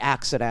by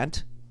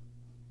accident,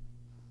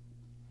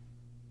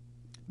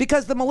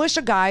 because the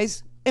militia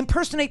guys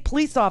impersonate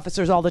police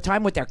officers all the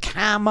time with their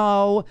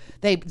camo.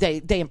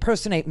 They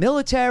impersonate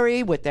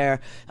military with their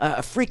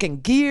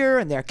freaking gear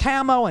and their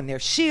camo and their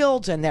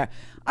shields and their...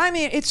 I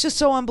mean, it's just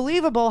so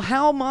unbelievable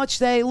how much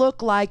they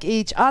look like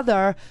each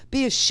other.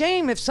 Be a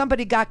shame if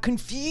somebody got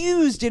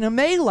confused in a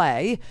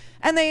melee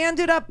and they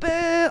ended up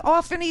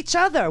offing each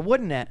other,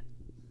 wouldn't it?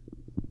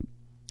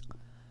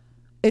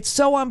 It's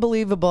so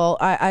unbelievable.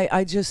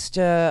 I just,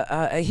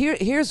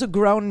 here's a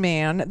grown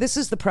man. This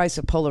is the price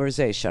of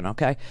polarization,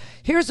 okay?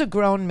 Here's a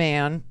grown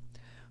man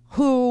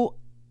who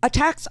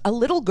attacks a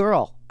little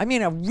girl. I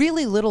mean, a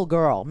really little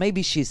girl.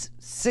 Maybe she's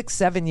 6,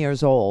 7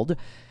 years old.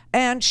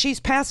 And she's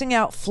passing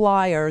out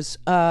flyers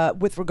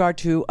with regard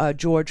to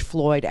George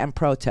Floyd and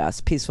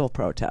protests, peaceful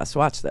protests.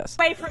 Watch this.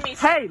 Away from me.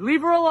 Hey,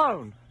 leave her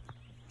alone.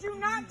 Do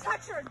not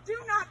touch her. Do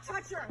not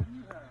touch her.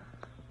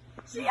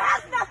 She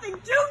has nothing.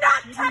 Do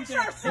not touch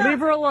her, sir. Leave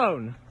her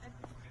alone.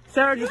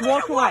 Sarah, just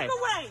walk away.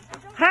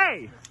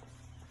 Hey!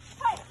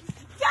 Hey,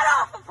 get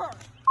off of her!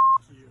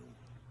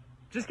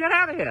 Just get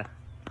out of here.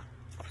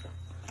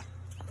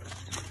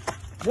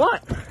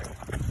 What?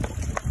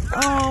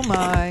 Oh,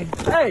 my.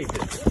 Hey!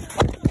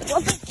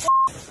 What the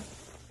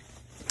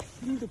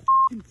You need a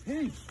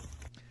tank.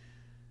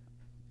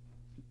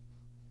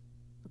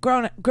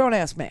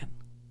 Grown-ass man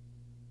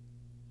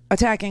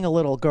attacking a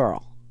little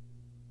girl.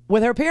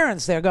 With her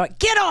parents there going,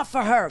 get off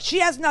of her. She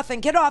has nothing.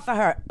 Get off of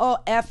her. Oh,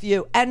 F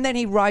you. And then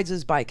he rides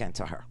his bike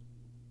into her.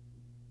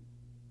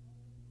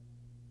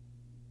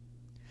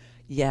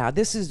 Yeah,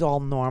 this is all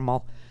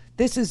normal.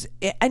 This is,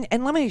 and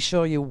let me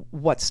show you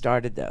what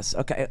started this.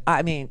 Okay,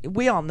 I mean,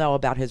 we all know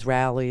about his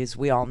rallies.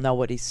 We all know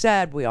what he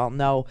said. We all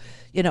know,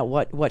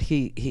 what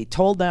he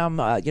told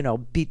them,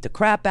 beat the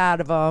crap out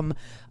of them,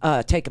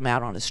 take him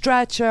out on a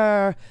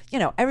stretcher.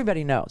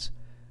 Everybody knows.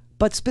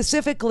 But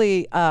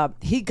specifically,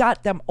 he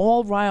got them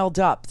all riled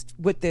up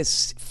with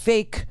this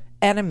fake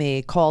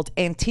enemy called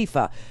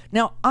Antifa.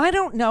 Now, I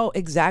don't know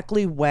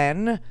exactly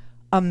when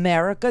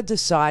America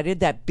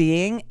decided that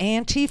being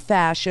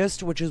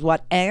anti-fascist, which is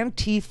what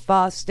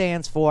Antifa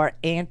stands for,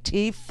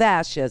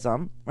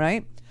 anti-fascism,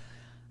 right?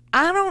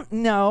 I don't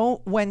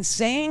know when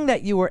saying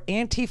that you were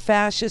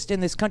anti-fascist in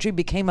this country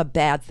became a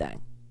bad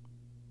thing.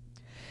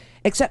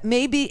 Except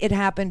maybe it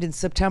happened in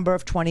September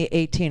of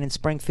 2018 in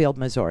Springfield,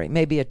 Missouri.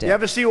 Maybe it did. You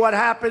ever see what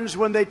happens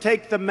when they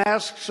take the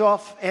masks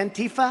off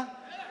Antifa?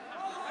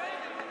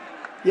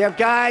 You have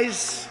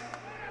guys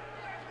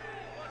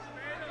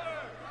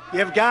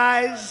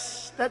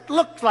that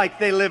look like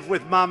they live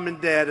with mom and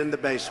dad in the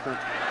basement.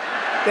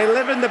 They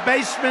live in the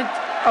basement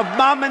of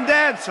mom and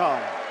dad's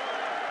home.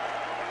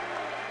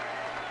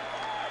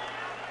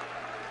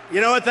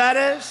 You know what that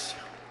is?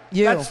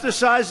 You. That's the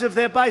size of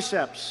their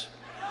biceps.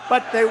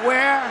 but they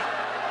wear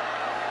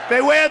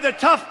the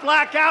tough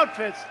black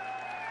outfits.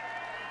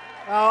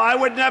 I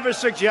would never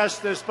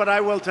suggest this, but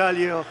I will tell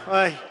you,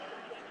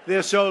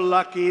 they're so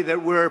lucky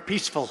that we're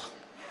peaceful.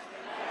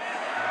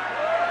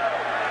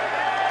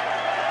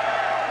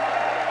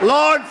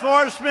 Law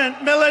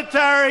enforcement,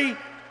 military,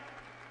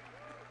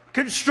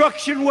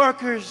 construction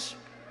workers,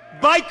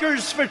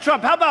 bikers for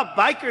Trump. How about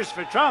bikers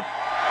for Trump?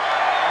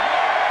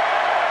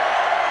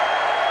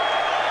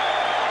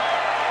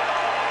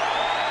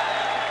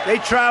 They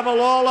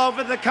travel all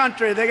over the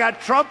country. They got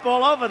Trump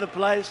all over the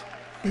place.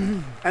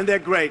 And they're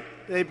great.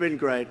 They've been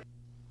great.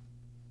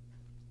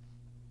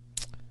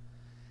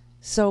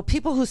 So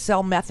people who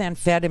sell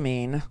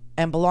methamphetamine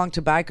and belong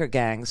to biker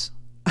gangs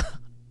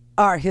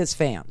are his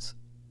fans.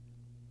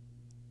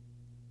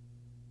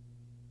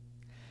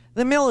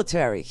 The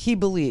military, he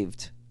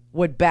believed,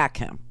 would back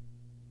him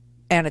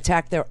and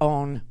attack their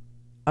own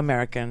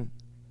American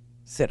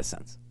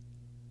citizens.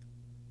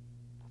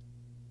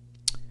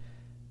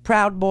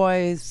 Proud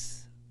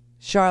Boys,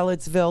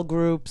 Charlottesville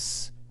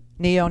groups,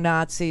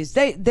 neo-Nazis,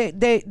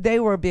 they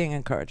were being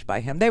encouraged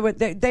by him. They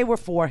were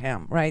for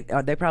him, right?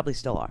 They probably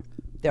still are.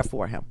 They're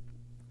for him.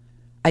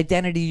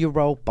 Identity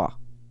Europa.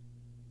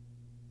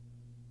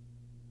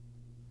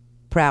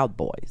 Proud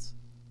Boys.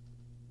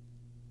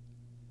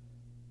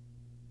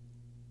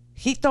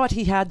 He thought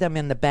he had them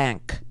in the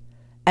bank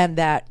and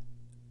that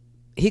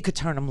he could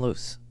turn them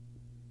loose.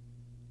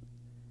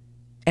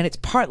 And it's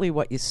partly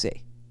what you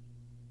see.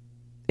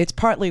 It's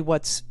partly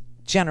what's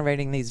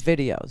generating these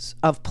videos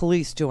of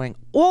police doing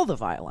all the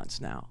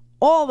violence now.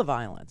 All the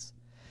violence.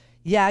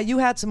 Yeah, you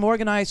had some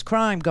organized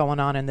crime going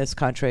on in this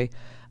country.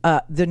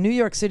 The New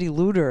York City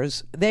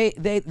looters,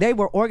 they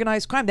were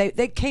organized crime.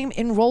 They came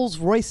in Rolls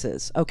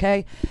Royces,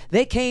 okay?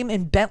 They came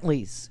in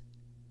Bentleys.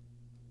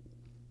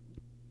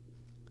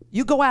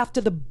 You go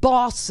after the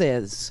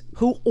bosses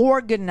who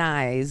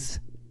organize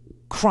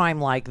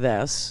crime like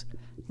this,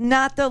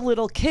 not the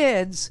little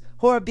kids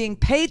who are being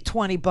paid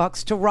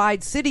 $20 to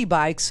ride city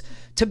bikes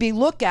to be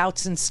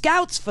lookouts and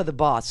scouts for the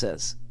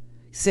bosses.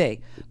 See,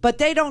 but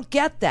they don't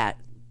get that.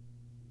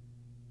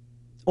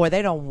 Or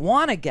they don't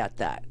want to get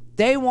that.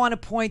 They want to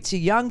point to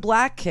young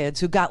black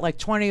kids who got like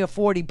 $20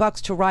 or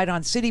 $40 to ride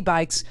on city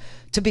bikes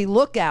to be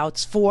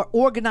lookouts for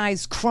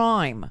organized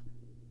crime.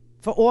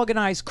 For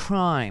organized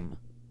crime.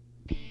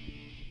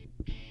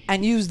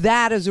 And use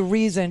that as a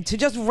reason to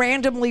just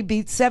randomly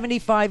beat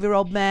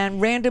 75-year-old men,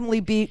 randomly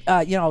beat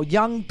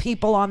young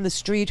people on the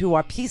street who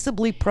are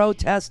peaceably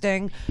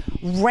protesting,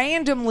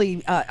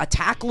 randomly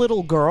attack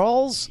little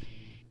girls,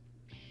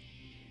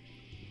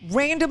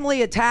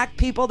 randomly attack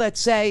people that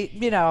say,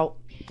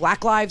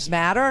 Black Lives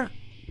Matter.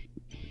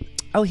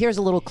 Oh, here's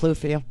a little clue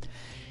for you.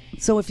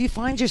 So if you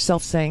find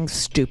yourself saying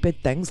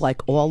stupid things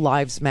like all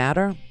lives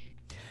matter,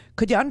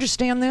 could you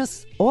understand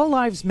this? All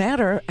lives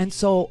matter, and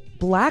so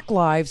black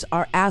lives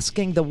are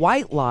asking the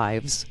white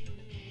lives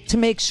to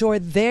make sure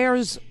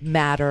theirs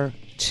matter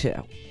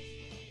too.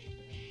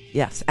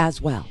 Yes,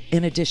 as well,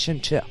 in addition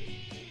to.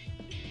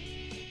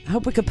 I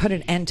hope we could put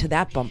an end to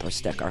that bumper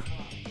sticker.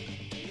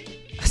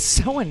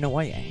 So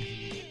annoying.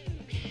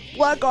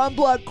 Black on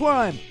black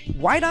crime.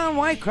 White on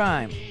white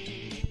crime.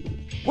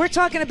 We're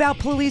talking about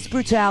police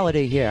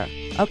brutality here,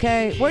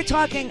 okay? We're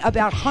talking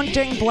about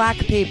hunting black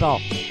people.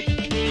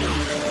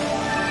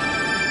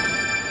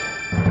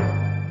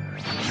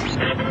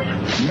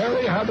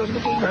 Mary had a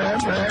little ram.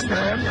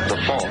 The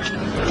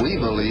false. We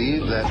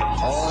believe that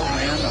all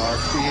men are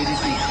created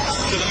equal.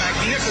 To the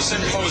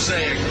magnificent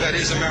mosaic that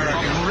is America.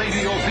 From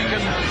radio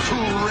beacon to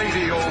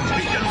radio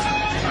beacon.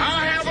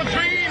 I have a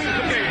dream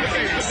today.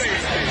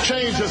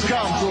 Change has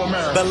come to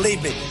America.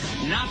 Believe me.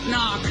 Knock,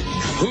 knock.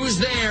 Who's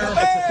there?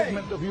 It's a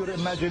figment of your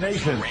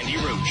imagination. Randi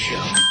Rhodes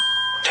Show.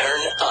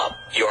 Turn up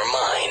your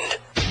mind.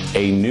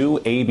 A new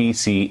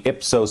ABC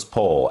Ipsos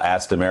poll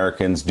asked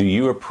Americans, do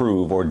you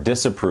approve or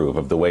disapprove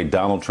of the way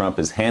Donald Trump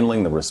is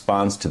handling the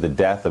response to the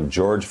death of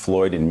George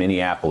Floyd in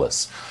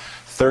Minneapolis?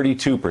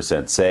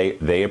 32% say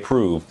they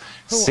approve,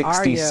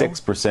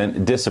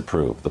 66%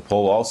 disapprove. The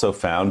poll also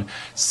found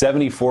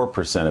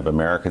 74% of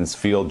Americans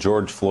feel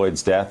George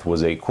Floyd's death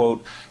was a,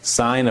 quote,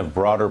 sign of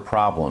broader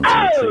problems in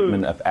the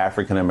treatment of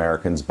African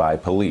Americans by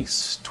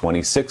police.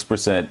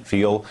 26%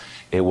 feel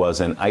it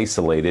was an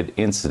isolated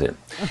incident.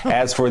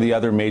 As for the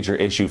other major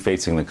issue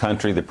facing the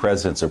country, the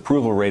president's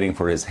approval rating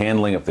for his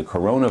handling of the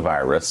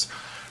coronavirus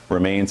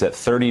remains at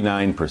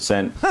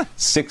 39%,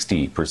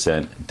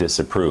 60%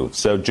 disapprove.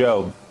 So,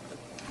 Joe,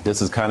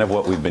 this is kind of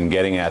what we've been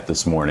getting at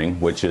this morning,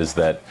 which is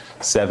that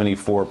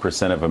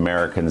 74% of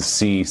Americans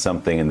see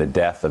something in the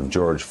death of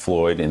George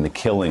Floyd, in the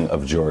killing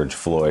of George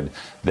Floyd,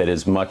 that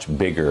is much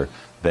bigger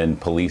than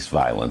police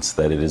violence,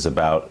 that it is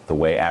about the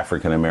way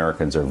African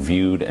Americans are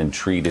viewed and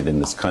treated in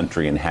this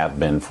country and have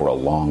been for a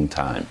long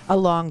time. A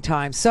long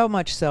time. So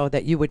much so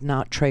that you would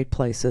not trade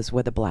places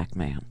with a black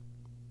man.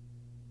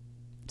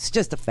 It's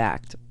just a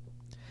fact.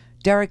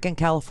 Derek in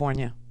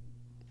California.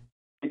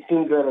 It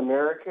seems that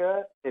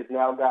America has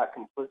now got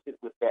complicit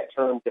with that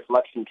term,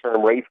 deflection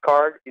term, race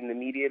card in the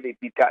media.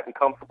 They've gotten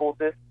comfortable with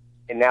this.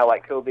 And now,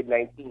 like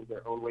COVID-19,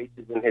 their own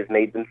racism has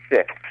made them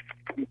sick.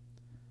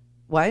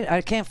 What? I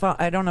can't.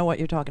 I don't know what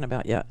you're talking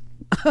about yet.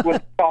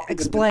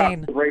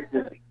 Explain.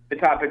 The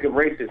topic of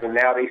racism.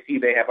 Now they see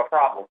they have a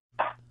problem.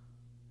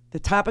 The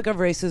topic of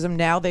racism.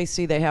 Now they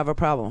see they have a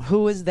problem.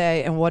 Who is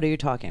they, and what are you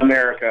talking about?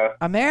 America.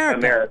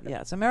 America.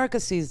 Yes, America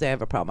sees they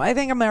have a problem. I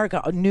think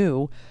America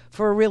knew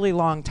for a really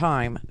long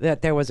time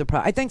that there was a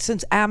problem. I think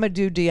since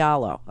Amadou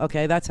Diallo.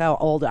 Okay, that's how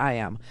old I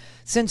am.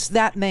 Since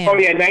that man. Oh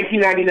yeah,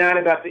 1999,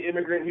 about the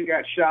immigrant who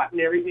got shot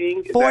and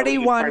everything.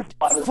 41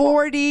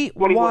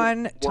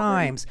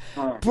 times.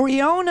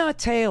 Breonna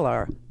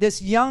Taylor,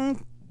 this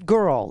young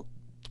girl,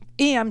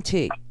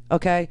 EMT.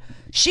 Okay,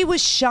 she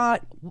was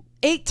shot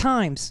 8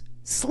 times.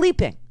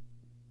 Sleeping.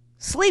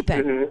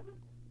 Mm-hmm.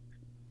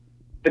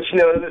 But you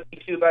know another thing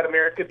too about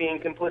America being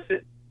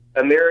complicit?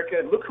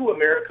 Look who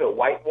America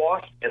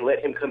whitewashed and let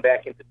him come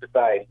back into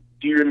society.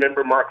 Do you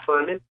remember Mark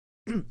Furman?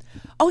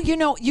 Oh, you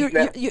know,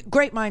 you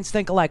great minds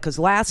think alike, because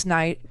last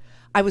night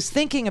I was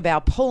thinking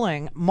about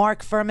pulling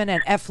Mark Furman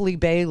and F. Lee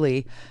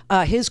Bailey,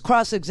 his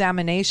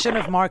cross-examination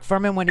of Mark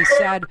Furman when he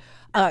said,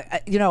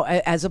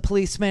 as a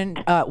policeman,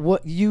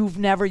 you've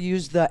never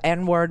used the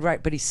N-word,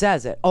 right? But he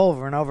says it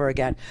over and over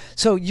again.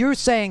 So you're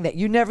saying that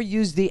you never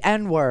used the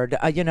N-word,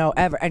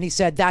 ever. And he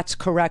said, that's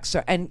correct,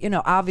 sir. And,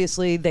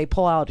 obviously they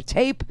pull out a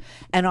tape,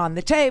 and on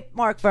the tape,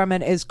 Mark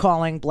Furman is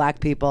calling black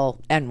people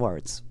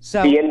N-words.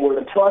 So the N-word.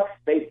 Plus,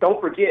 don't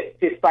forget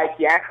his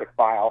psychiatric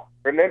file.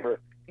 Remember,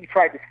 he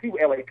tried to sue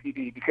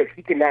LAPD because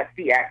he could not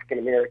see African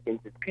Americans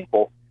as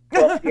people.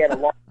 Plus, he had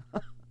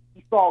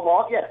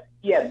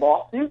he had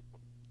lawsuits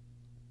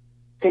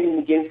pending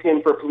against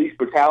him for police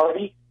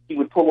brutality. He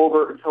would pull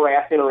over and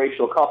harass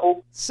interracial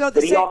couples. So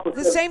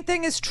the same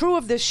thing is true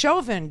of this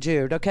Chauvin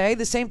dude, okay?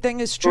 The same thing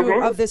is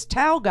true of this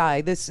Tao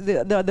guy,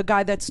 the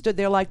guy that stood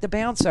there like the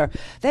bouncer.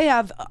 They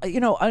have,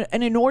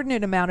 an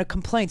inordinate amount of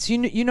complaints.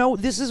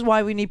 This is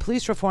why we need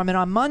police reform. And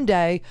on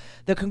Monday,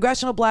 the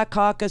Congressional Black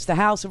Caucus, the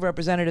House of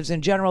Representatives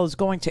in general, is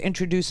going to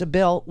introduce a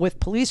bill with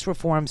police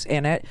reforms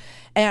in it.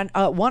 And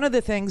one of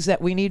the things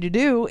that we need to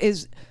do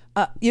is,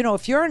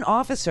 if you're an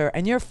officer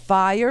and you're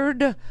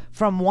fired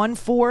from one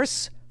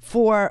force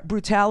for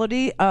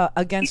brutality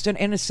against an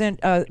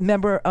innocent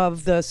member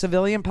of the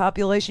civilian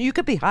population, you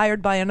could be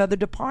hired by another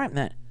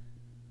department.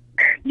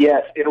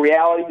 Yes, in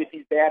reality, with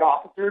these bad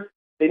officers,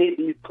 they need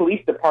these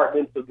police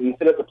departments, so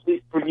instead of the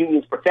police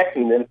unions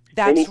protecting them.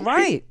 That's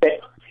right.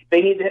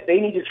 They need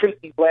to treat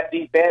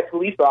these bad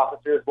police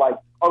officers like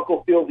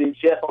Uncle Phil did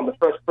Jeff on the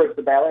Fresh Prince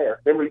of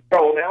Bel-Air. Remember, he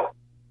throw them out?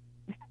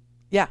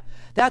 Yeah,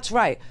 that's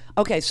right.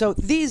 Okay, so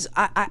these,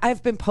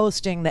 I've been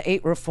posting the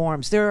 8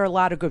 reforms. There are a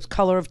lot of groups.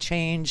 Color of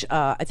Change.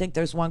 I think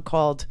there's one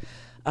called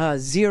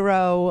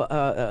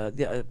Zero,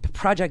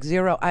 Project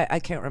Zero. I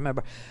can't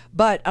remember.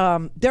 But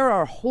there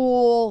are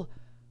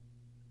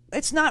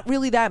it's not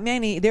really that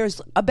many. There's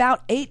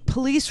about 8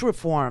 police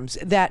reforms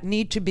that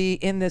need to be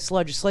in this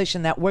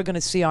legislation that we're going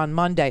to see on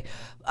Monday.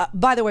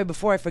 By the way,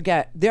 before I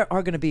forget, there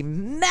are going to be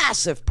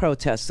massive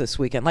protests this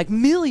weekend, like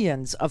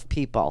millions of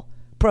people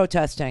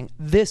protesting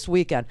this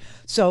weekend.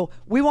 So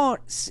we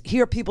won't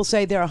hear people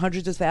say there are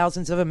hundreds of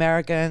thousands of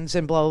Americans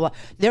and blah, blah, blah.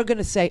 They're going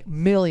to say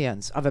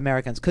millions of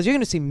Americans, because you're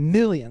going to see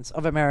millions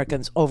of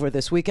Americans over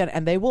this weekend,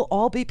 and they will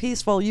all be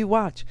peaceful. You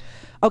watch.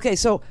 Okay,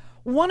 so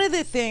one of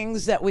the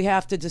things that we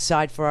have to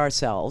decide for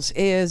ourselves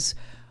is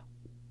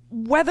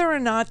whether or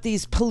not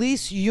these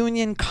police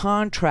union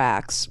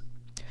contracts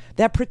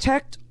that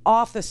protect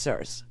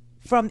officers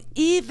from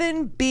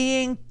even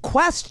being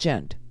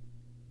questioned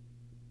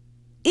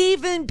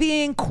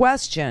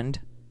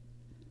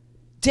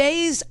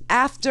days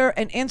after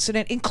an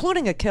incident,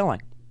 including a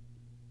killing.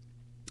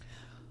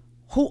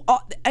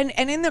 And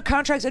in the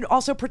contracts, it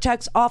also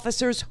protects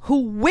officers who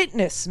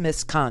witness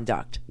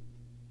misconduct.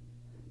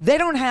 They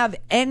don't have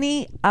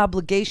any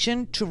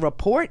obligation to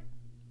report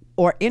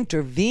or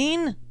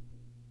intervene.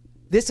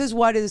 This is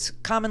what is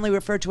commonly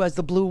referred to as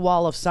the blue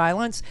wall of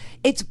silence.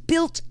 It's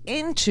built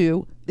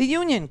into the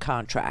union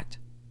contract.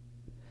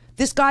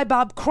 This guy,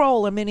 Bob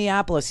Kroll in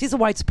Minneapolis, he's a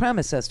white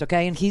supremacist,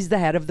 okay? And he's the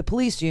head of the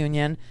police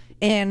union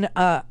in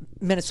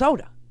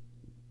Minnesota.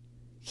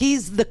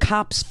 He's the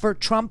cops for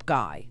Trump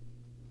guy.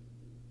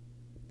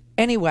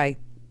 Anyway,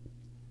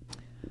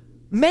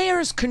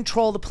 mayors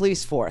control the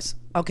police force,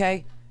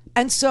 okay?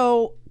 And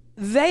so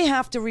they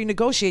have to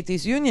renegotiate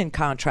these union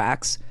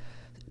contracts,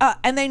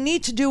 and they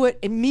need to do it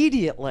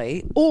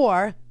immediately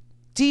or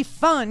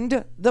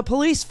defund the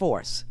police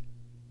force.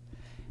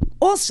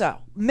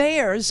 Also,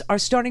 mayors are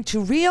starting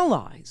to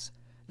realize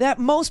that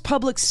most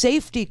public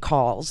safety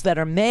calls that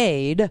are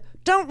made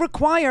don't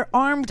require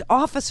armed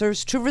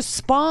officers to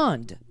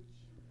respond.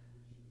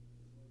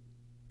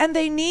 And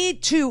they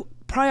need to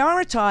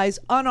prioritize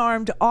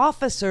unarmed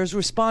officers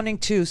responding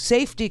to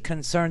safety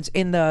concerns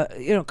in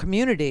the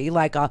community,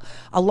 like a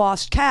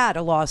lost cat,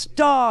 a lost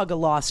dog, a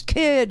lost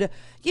kid.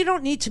 You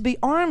don't need to be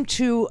armed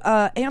to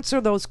answer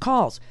those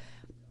calls.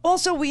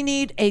 Also, we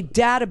need a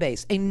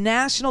database, a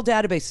national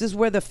database. This is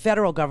where the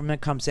federal government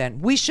comes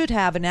in. We should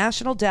have a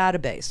national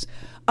database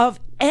of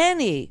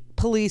any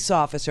police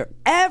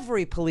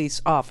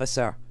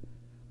officer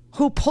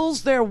who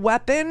pulls their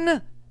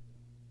weapon,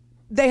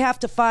 they have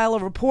to file a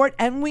report,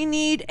 and we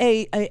need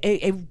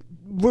a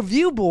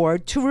review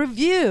board to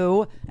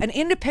review, an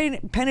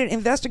independent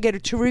investigator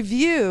to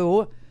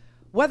review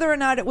whether or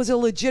not it was a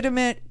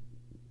legitimate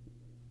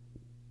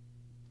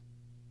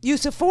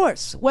use of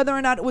force, whether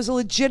or not it was a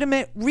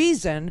legitimate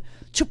reason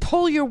to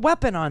pull your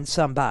weapon on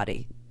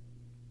somebody.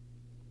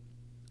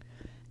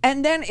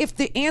 And then if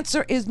the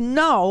answer is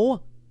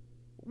no,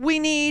 we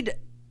need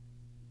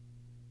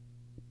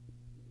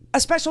a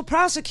special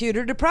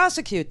prosecutor to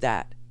prosecute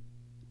that.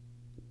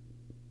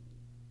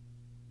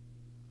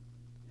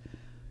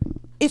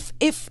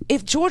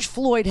 If George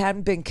Floyd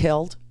hadn't been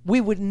killed,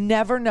 we would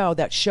never know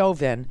that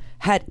Chauvin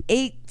had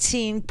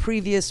 18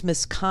 previous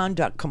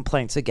misconduct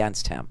complaints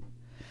against him.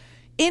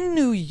 In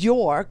New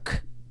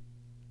York,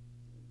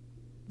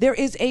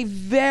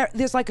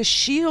 there's like a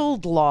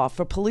shield law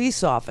for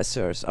police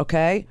officers,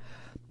 okay?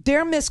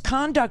 Their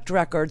misconduct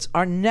records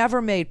are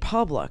never made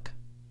public.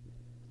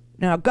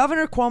 Now,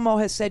 Governor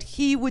Cuomo has said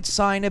he would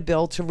sign a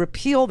bill to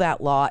repeal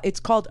that law. It's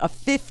called a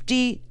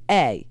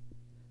 50A.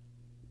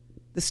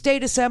 The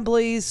state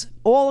assemblies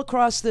all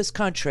across this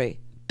country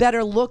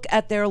better look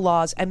at their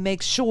laws and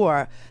make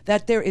sure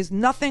that there is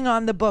nothing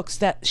on the books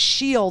that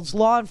shields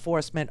law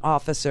enforcement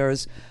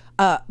officers'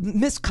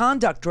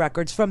 misconduct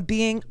records from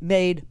being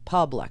made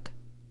public.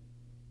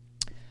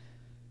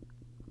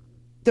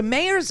 The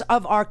mayors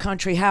of our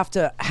country have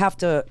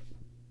to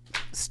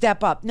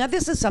step up. Now,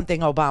 this is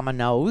something Obama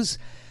knows.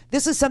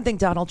 This is something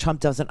Donald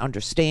Trump doesn't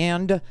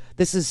understand.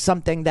 This is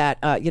something that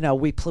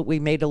we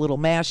made a little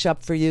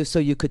mashup for you so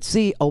you could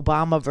see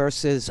Obama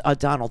versus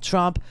Donald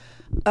Trump.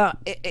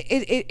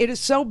 It is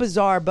so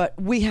bizarre, but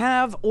we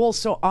have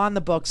also on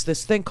the books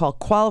this thing called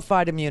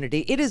qualified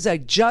immunity. It is a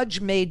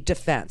judge-made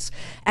defense,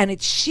 and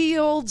it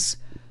shields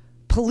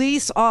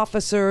police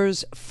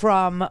officers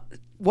from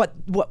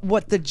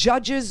what the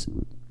judges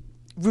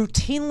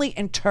routinely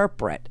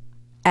interpret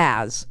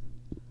as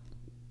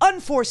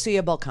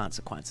unforeseeable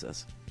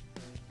consequences.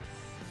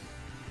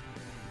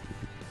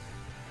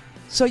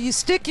 So you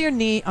stick your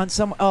knee on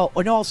some,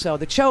 and also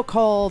the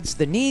chokeholds,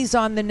 the knees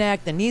on the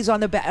neck, the knees on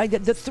the back,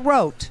 the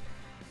throat.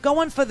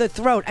 Going for the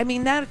throat. I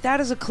mean, that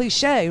is a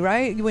cliche,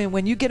 right?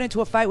 When you get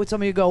into a fight with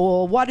somebody, you go,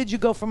 well, why did you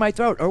go for my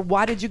throat? Or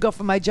why did you go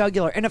for my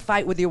jugular? In a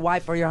fight with your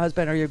wife or your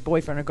husband or your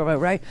boyfriend or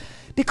girlfriend, right?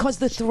 Because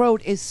the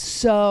throat is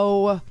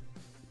so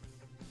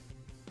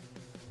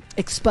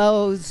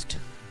exposed,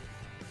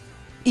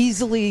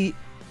 easily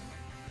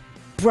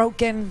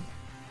broken.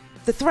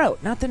 The throat,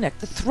 not the neck,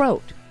 the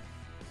throat.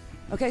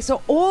 Okay,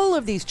 so all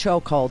of these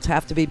chokeholds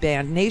have to be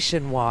banned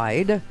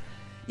nationwide.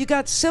 You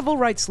got civil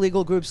rights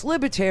legal groups,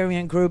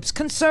 libertarian groups,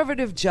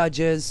 conservative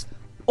judges,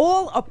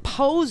 all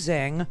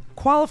opposing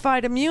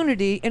qualified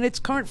immunity in its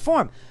current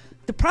form.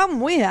 The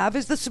problem we have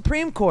is the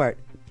Supreme Court.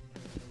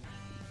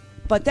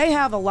 But they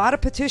have a lot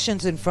of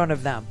petitions in front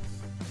of them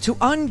to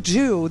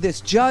undo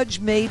this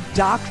judge-made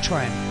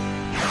doctrine.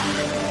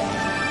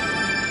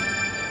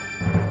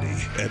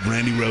 At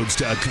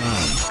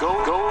RandyRhodes.com.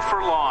 Go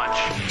for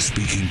launch.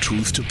 Speaking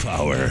truth to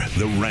power,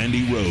 The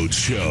Randi Rhodes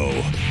Show.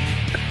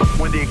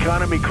 When the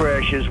economy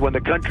crashes, when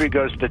the country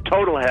goes to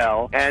total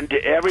hell, and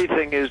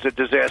everything is a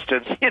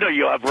disaster,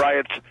 you have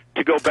riots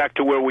to go back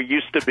to where we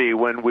used to be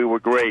when we were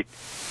great.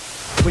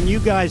 When you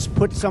guys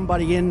put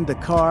somebody in the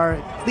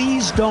car,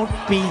 please don't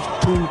be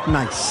too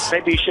nice.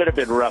 Maybe you should have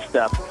been roughed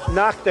up.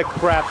 Knock the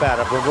crap out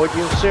of them, would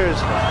you?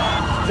 Seriously.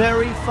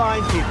 Very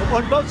fine people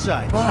on both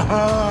sides.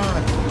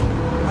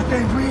 I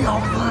can't breathe.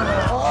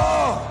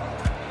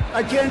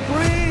 I can't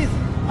breathe.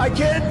 I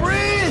can't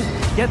breathe.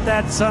 Get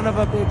that son of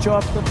a bitch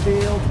off the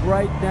field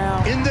right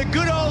now. In the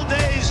good old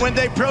days when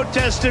they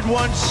protested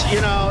once,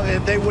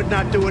 they would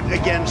not do it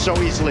again so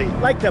easily.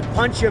 Like to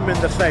punch him in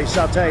the face,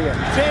 I'll tell you.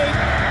 Fake,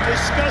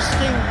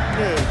 disgusting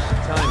news.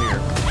 Time here.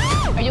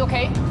 Are you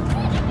okay?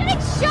 Get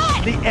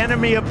shot! The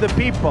enemy of the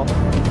people.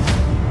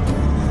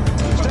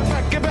 Step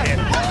back, get back.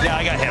 Yeah,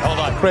 I got hit. Hold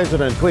on. The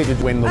president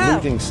tweeted, when the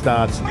looting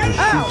starts, the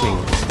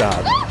shooting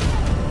starts.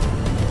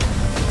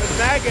 The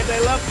MAGA, they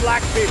love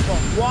black people.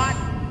 What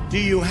do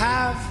you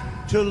have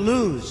to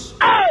lose?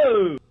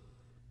 Oh!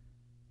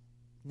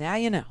 Now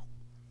you know.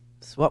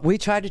 It's what we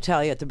tried to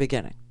tell you at the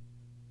beginning.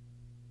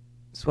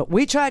 It's what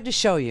we tried to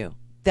show you,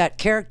 that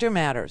character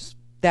matters.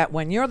 That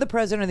when you're the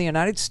president of the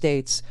United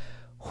States,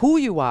 who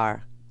you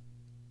are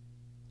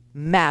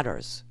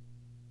matters.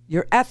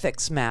 Your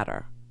ethics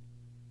matter.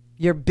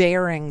 Your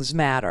bearings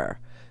matter.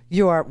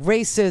 Your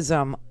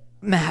racism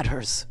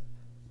matters.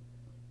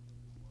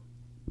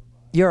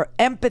 Your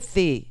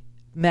empathy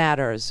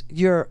matters.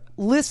 Your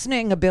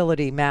listening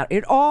ability matters.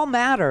 It all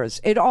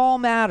matters. It all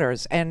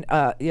matters. And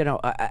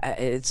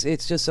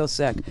it's just so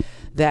sick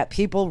that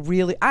people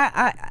really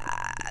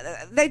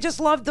they just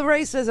loved the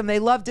racism. They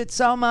loved it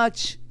so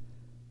much.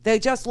 They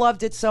just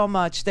loved it so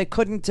much. They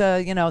couldn't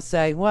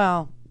say,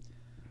 well,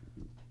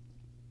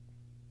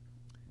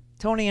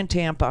 Tony in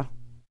Tampa.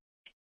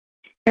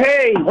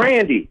 Hey,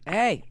 Randy.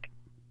 Hey.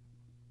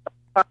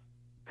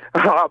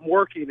 I'm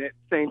working at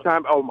the same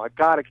time. Oh, my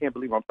God, I can't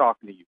believe I'm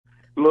talking to you.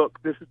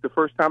 Look, this is the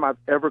first time I've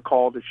ever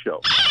called a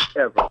show,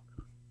 ever.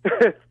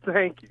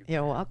 Thank you.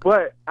 You're welcome.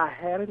 But I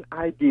had an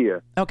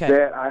idea Okay.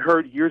 that I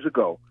heard years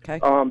ago. Okay.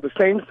 The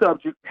same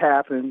subject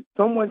happened.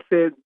 Someone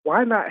said,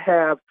 why not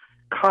have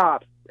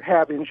cops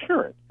have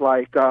insurance,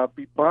 like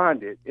be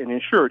bonded and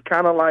insured,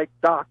 kind of like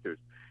doctors.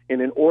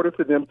 And in order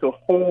for them to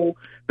hold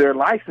their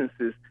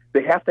licenses,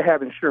 they have to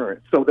have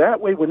insurance. So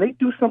that way, when they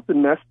do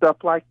something messed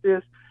up like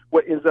this,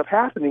 what ends up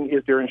happening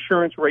is their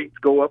insurance rates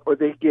go up, or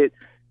they get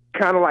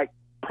kind of like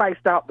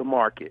priced out the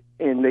market,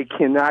 and they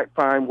cannot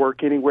find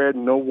work anywhere.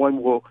 No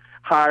one will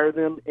hire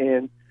them,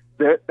 and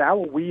that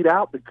will weed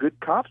out the good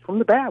cops from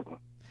the bad ones.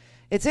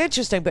 It's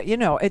interesting, but,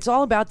 it's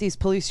all about these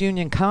police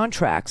union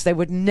contracts. They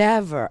would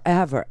never,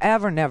 ever,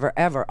 ever, never,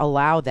 ever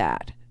allow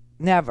that.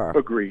 Never.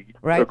 Agreed.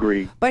 Right?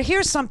 Agreed. But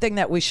here's something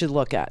that we should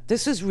look at.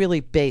 This is really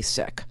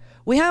basic.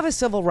 We have a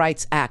Civil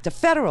Rights Act, a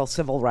federal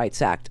Civil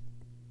Rights Act.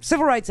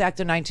 Civil Rights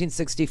Act of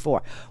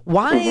 1964.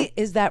 Why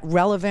is that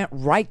relevant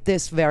right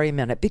this very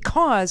minute?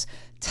 Because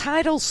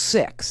Title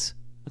VI,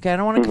 okay, I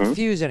don't want to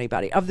confuse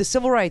anybody, of the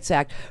Civil Rights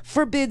Act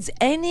forbids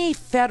any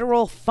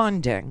federal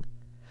funding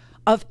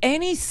of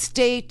any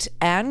state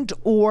and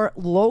or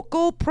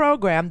local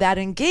program that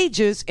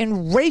engages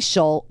in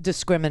racial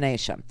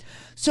discrimination.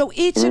 So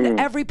each and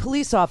every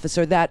police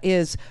officer that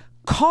is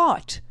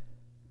caught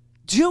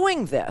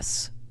doing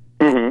this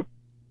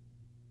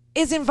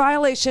is in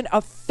violation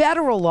of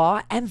federal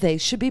law, and they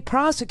should be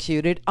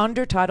prosecuted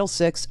under Title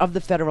VI of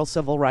the Federal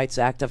Civil Rights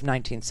Act of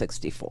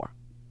 1964.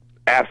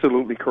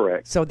 Absolutely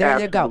correct. So there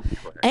Absolutely you go.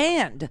 Correct.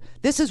 And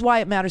this is why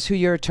it matters who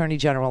your attorney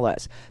general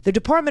is. The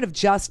Department of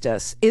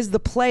Justice is the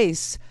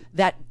place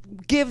that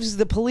gives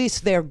the police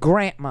their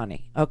grant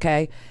money,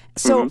 okay?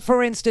 So,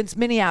 for instance,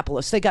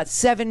 Minneapolis, they got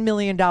 $7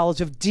 million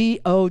of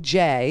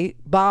DOJ,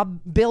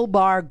 Bill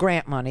Barr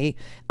grant money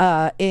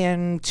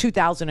in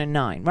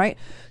 2009, right?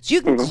 So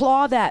you can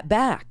claw that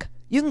back.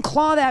 You can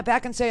claw that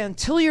back and say,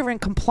 until you're in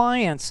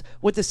compliance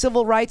with the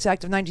Civil Rights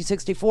Act of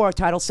 1964,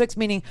 Title VI,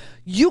 meaning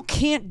you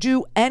can't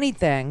do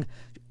anything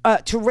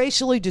to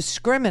racially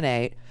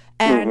discriminate.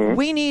 And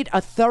we need a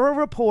thorough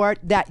report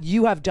that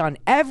you have done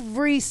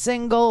every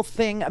single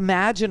thing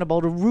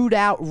imaginable to root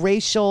out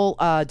racial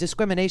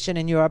discrimination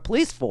in your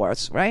police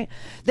force, right?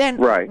 Then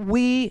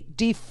we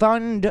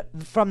defund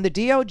from the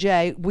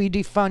DOJ, we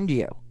defund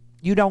you.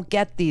 You don't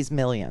get these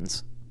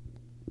millions.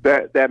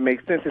 That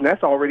makes sense, and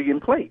that's already in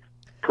place.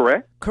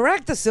 Correct?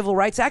 Correct. The Civil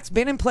Rights Act's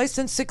been in place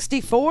since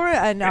 64,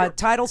 and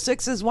Title VI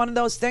is one of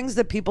those things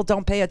that people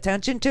don't pay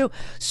attention to.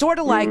 Sort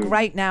of like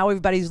right now,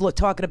 everybody's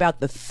talking about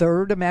the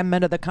Third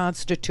Amendment of the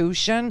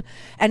Constitution,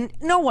 and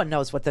no one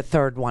knows what the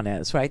third one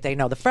is, right? They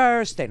know the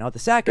first, they know the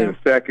second.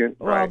 The second,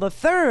 Well, the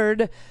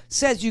third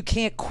says you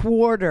can't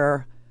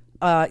quarter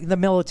the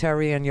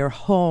military in your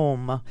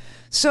home.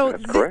 So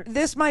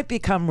this might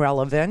become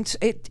relevant.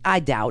 I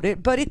doubt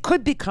it, but it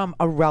could become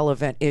a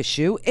relevant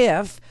issue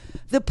if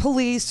the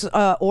police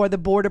or the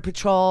Border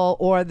Patrol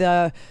or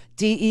the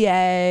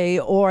DEA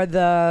or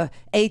the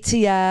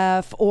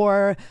ATF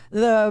or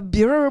the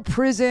Bureau of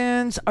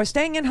Prisons are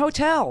staying in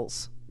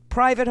hotels,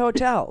 private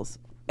hotels.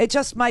 It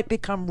just might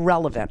become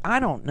relevant. I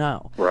don't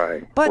know.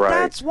 Right. But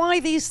that's why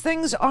these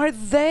things are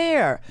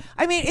there.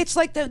 I mean, it's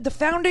like the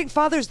founding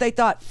fathers, they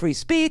thought free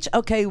speech.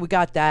 Okay, we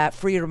got that.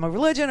 Freedom of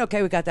religion.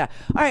 Okay, we got that.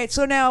 All right,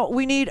 so now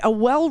we need a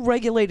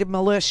well-regulated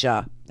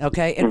militia,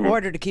 okay, in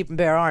order to keep and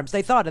bear arms.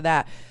 They thought of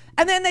that.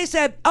 And then they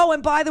said, oh,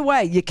 and by the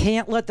way, you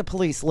can't let the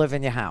police live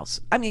in your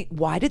house. I mean,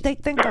 why did they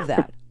think of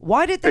that?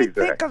 Why did they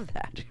think of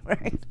that?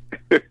 Right?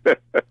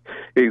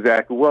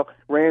 Exactly. Well,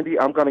 Randi,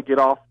 I'm going to get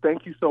off.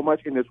 Thank you so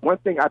much. And there's one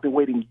thing I've been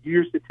waiting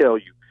years to tell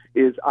you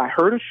is I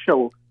heard a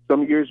show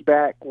some years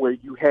back where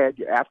you had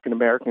your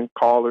African-American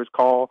callers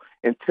call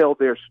and tell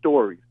their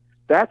stories.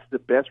 That's the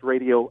best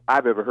radio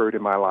I've ever heard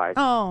in my life.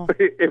 Oh.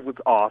 It was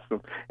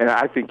awesome. And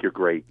I think you're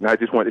great. And I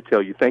just wanted to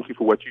tell you, thank you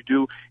for what you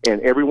do. And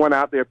everyone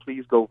out there,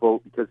 please go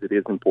vote because it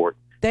is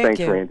important. Thanks,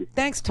 you. Randi.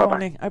 Thanks,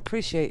 Tony. Bye-bye. I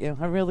appreciate you.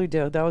 I really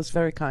do. That was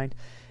very kind.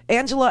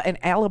 Angela in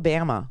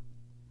Alabama.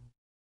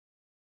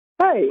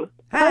 Hey.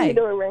 Hi. How you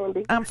doing,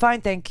 Randi? I'm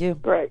fine, thank you.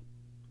 Great.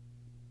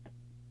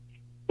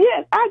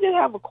 Yes, I just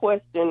have a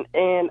question,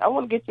 and I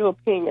want to get your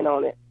opinion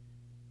on it.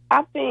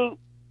 I think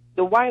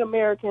the white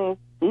Americans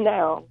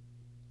now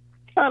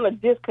kind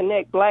of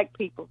disconnect black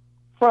people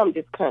from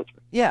this country.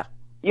 Yeah.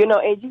 You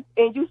know,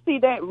 and you see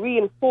that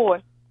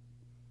reinforced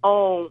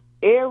on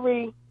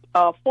every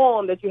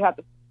form that you have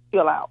to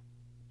fill out.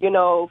 You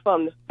know,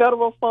 from the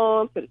federal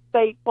form to the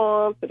state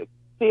form to the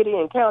city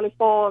and county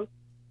forms,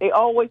 they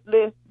always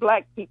list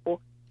black people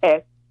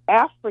as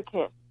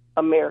African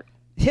American.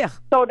 Yeah.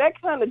 So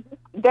that kind of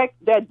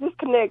that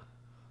disconnects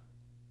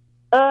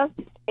us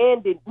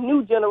and the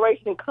new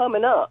generation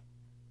coming up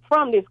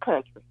from this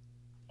country.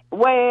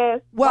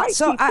 Whereas, well,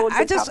 so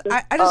I just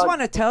want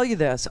to tell you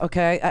this,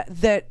 okay?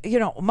 That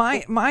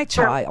my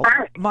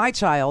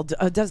child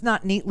does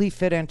not neatly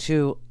fit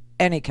into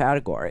any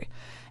category,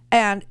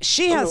 And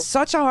she has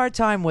such a hard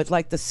time with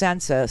like the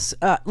census.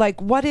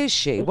 Like, what is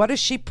she? What does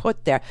she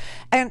put there?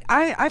 And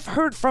I've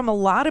heard from a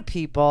lot of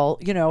people,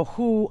 you know,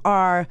 who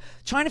are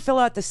trying to fill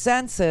out the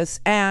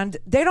census and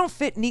they don't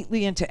fit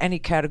neatly into any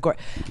category.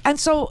 And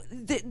so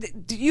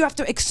you have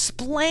to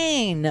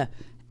explain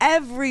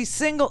every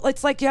single,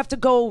 it's like you have to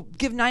go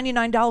give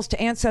 $99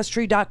 to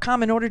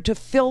Ancestry.com in order to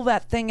fill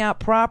that thing out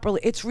properly.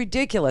 It's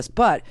ridiculous.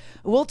 But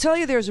we'll tell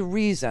you there's a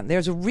reason.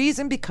 There's a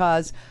reason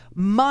because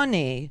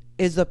money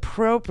is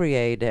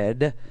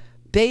appropriated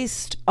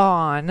based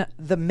on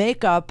the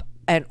makeup,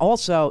 and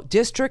also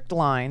district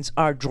lines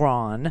are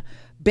drawn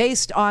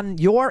based on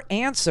your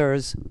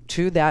answers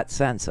to that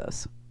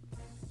census.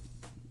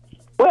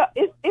 Well,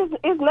 it's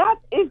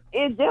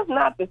just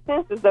not the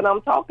census that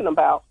I'm talking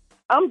about.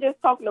 I'm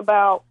just talking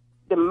about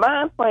the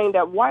mind frame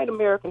that white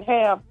Americans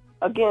have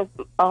against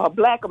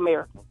black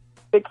Americans,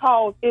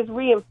 because it's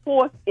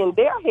reinforced in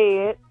their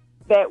head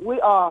that we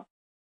are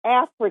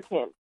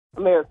African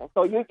Americans.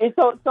 So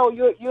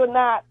you're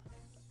not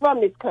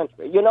from this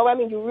country. You know what I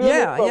mean? You really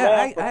from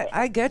Africa.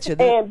 I get you.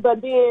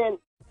 But then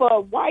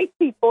for white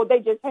people, they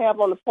just have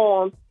on the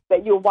form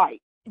that you're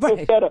white. Right.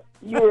 Instead of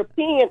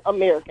European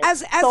American.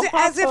 As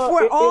if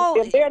we're all,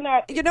 if they're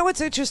not, you know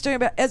what's interesting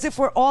about, as if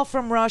we're all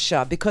from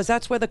Russia, because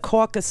that's where the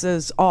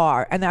Caucasus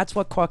are, and that's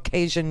what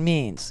Caucasian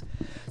means.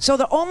 So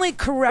the only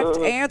correct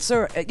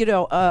answer, you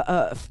know,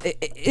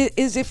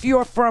 is if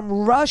you're from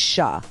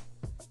Russia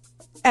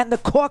and the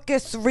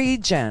Caucasus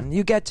region,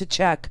 you get to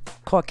check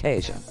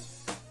Caucasian.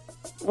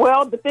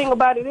 Well, the thing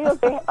about it is,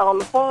 they, on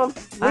the form.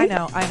 I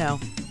know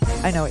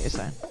what you're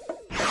saying.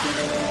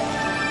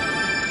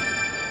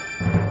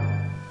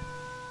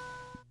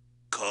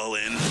 Call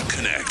in,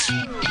 connect.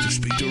 To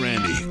speak to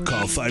Randi,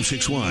 call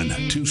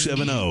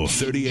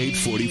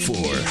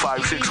 561-270-3844.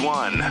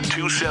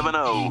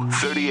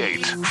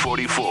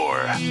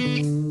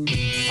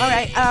 561-270-3844. All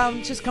right,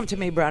 just come to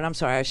me, Brad. I'm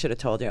sorry, I should have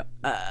told you.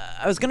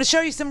 I was going to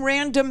show you some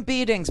random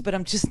beatings, but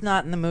I'm just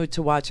not in the mood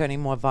to watch any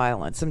more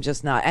violence. I'm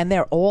just not. And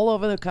they're all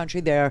over the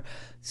country. They're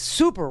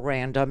super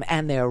random,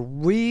 and they're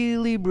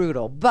really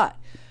brutal. But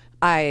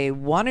I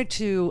wanted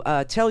to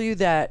tell you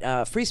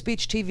that Free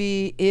Speech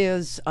TV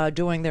is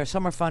doing their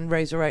summer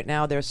fundraiser right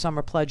now, their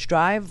summer pledge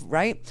drive,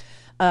 right?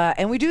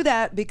 And we do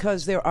that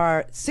because there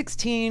are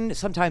 16,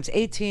 sometimes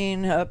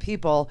 18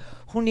 people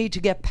who need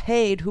to get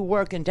paid who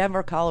work in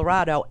Denver,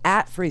 Colorado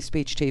at Free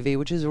Speech TV,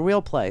 which is a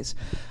real place.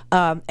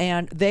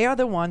 And they are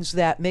the ones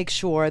that make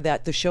sure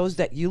that the shows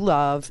that you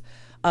love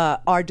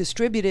are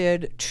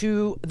distributed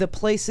to the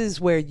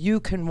places where you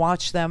can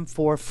watch them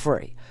for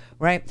free.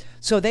 Right,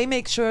 so they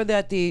make sure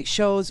that the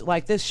shows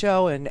like this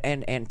show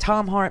and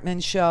Tom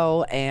Hartman's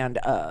show and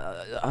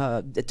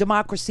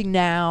Democracy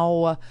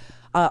Now,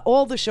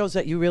 all the shows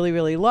that you really,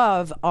 really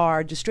love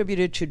are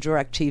distributed to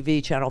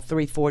DirecTV channel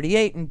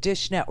 348 and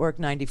Dish Network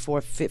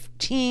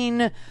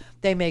 9415.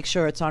 They make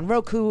sure it's on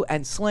Roku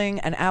and Sling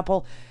and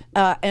Apple.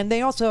 And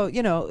they also,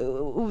 you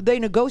know, they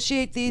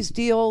negotiate these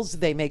deals.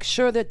 They make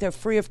sure that they're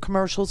free of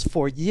commercials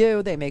for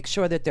you. They make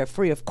sure that they're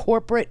free of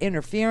corporate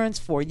interference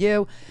for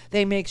you.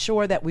 They make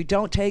sure that we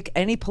don't take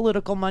any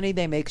political money.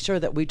 They make sure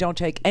that we don't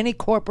take any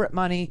corporate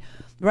money,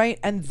 right?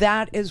 And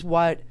that is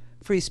what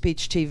Free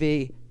Speech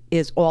TV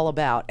is all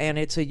about. And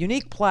it's a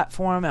unique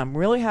platform. I'm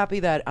really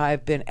happy that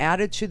I've been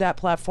added to that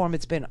platform.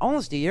 It's been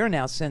almost a year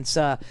now since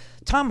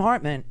Tom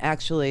Hartman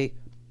actually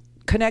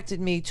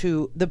connected me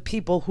to the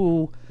people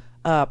who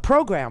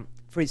program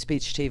Free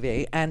Speech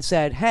TV and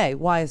said, hey,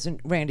 why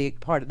isn't Randi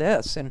part of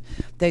this? And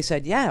they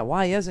said, yeah,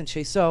 why isn't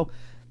she? So,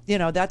 you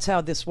know, that's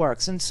how this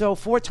works. And so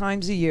 4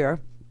 times a year,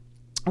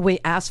 we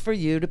ask for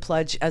you to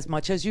pledge as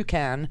much as you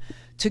can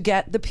to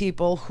get the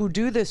people who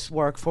do this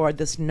work for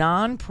this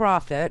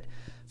nonprofit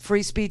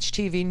Free Speech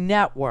TV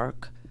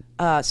network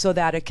so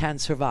that it can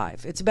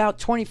survive. It's about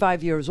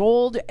 25 years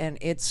old, and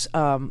it's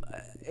an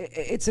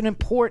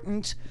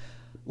important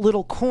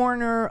little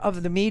corner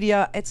of the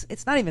media.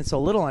 It's not even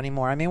so little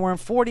anymore. I mean, we're in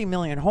 40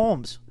 million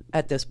homes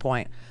at this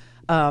point.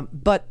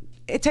 But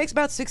it takes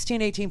about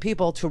 16, 18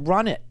 people to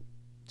run it,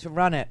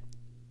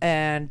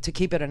 and to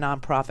keep it a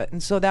nonprofit.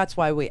 And so that's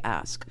why we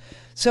ask.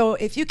 So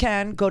if you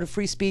can, go to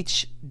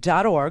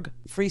freespeech.org,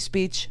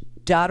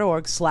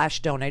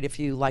 freespeech.org/donate if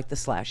you like the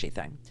slashy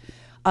thing.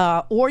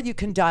 Or you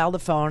can dial the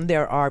phone.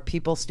 There are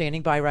people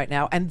standing by right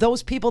now. And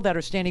those people that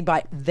are standing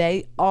by,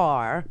 they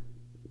are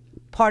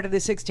part of the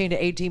 16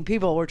 to 18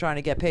 people we're trying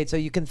to get paid. So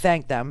you can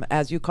thank them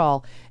as you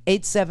call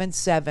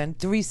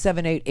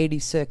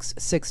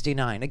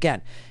 877-378-8669.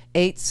 Again,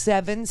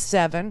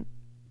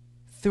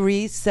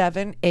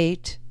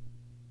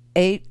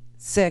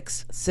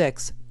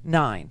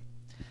 877-378-8669.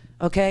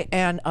 Okay,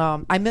 and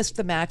I missed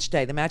the match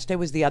day. The match day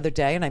was the other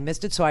day, and I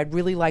missed it, so I'd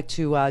really like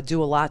to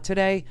do a lot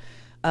today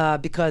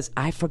because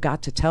I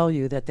forgot to tell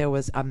you that there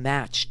was a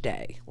match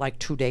day like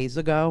 2 days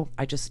ago.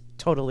 I just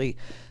totally,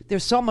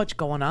 there's so much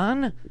going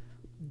on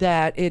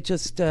that it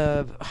just,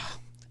 and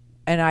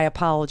I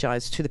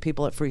apologize to the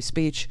people at Free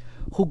Speech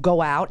who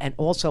go out and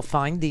also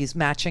find these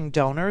matching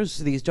donors,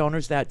 these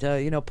donors that,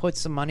 put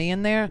some money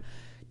in there.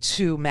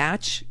 to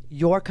match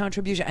your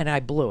contribution, and I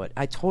blew it.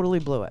 I totally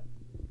blew it.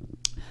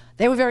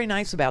 They were very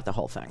nice about the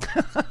whole thing.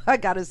 I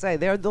got to say,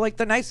 they're like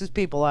the nicest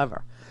people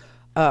ever.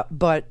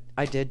 But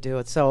I did do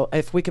it. So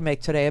if we can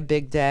make today a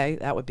big day,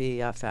 that would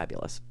be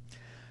fabulous.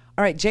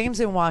 All right, James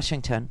in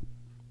Washington.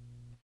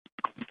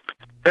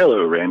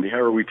 Hello, Randy. How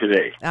are we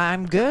today?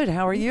 I'm good.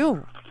 How are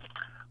you?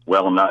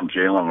 Well, I'm not in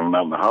jail and I'm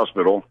not in the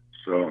hospital,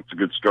 so it's a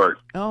good start.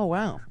 Oh,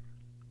 wow.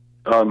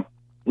 Let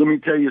me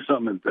tell you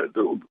something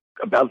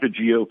about the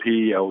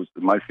GOP.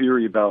 My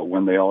theory about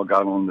when they all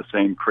got on the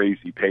same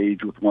crazy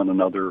page with one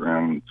another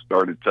and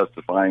started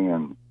testifying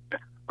and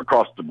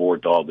across the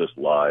board to all this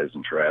lies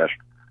and trash.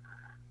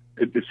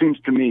 It seems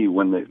to me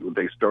when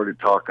they started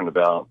talking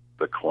about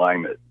the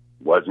climate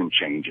wasn't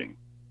changing,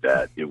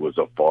 that it was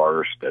a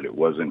farce, that it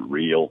wasn't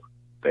real.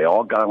 They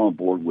all got on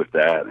board with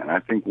that, and I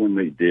think when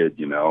they did,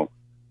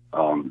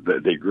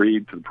 they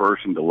agreed to the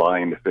person to lie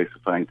in the face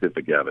of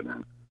scientific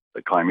evidence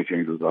that climate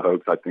change was a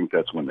hoax. I think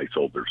that's when they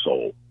sold their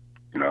soul,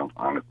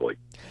 honestly.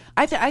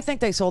 I think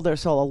they sold their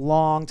soul a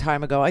long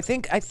time ago. I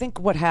think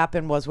what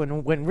happened was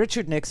when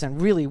Richard Nixon,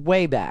 really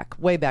way back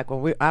when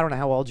I don't know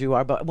how old you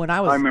are, but when I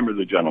remember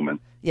the gentleman.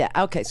 Yeah,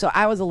 okay, so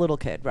I was a little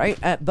kid, right?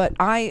 But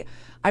I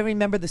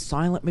remember the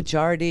silent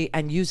majority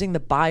and using the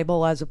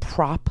Bible as a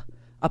prop,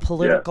 a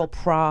political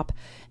prop.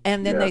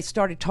 And then they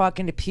started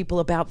talking to people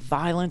about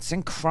violence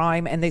and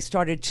crime, and they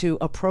started to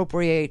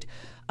appropriate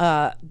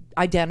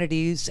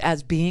identities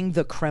as being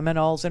the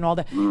criminals and all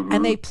that. Mm-hmm.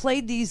 And they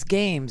played these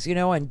games,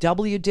 and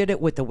W did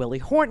it with the Willie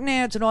Horton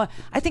ads and all.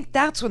 I think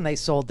that's when they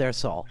sold their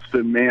soul.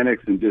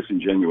 Semantics and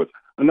disingenuous.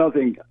 Another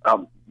thing,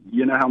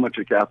 you know how much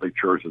the Catholic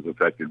Church has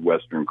affected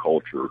Western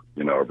culture,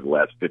 over the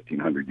last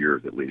 1,500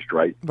 years at least,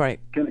 right? Right.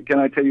 Can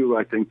I tell you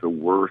what I think the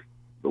worst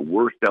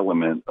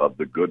element of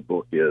the good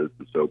book is,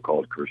 the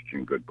so-called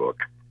Christian good book?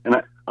 And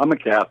I'm a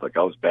Catholic.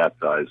 I was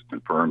baptized,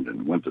 confirmed,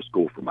 and went to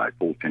school for my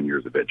full 10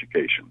 years of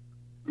education.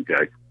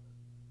 Okay?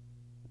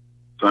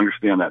 So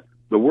understand that.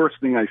 The worst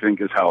thing, I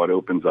think, is how it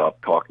opens up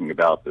talking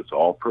about this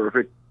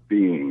all-perfect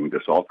being,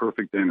 this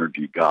all-perfect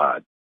energy,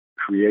 God,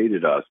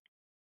 created us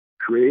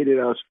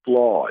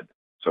flawed.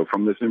 So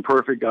from this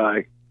imperfect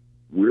guy,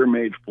 we're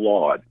made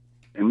flawed.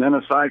 And then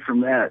aside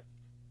from that,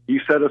 he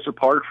set us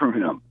apart from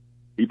him.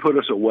 He put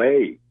us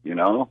away,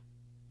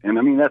 And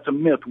I mean, that's a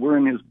myth. We're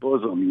in his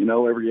bosom.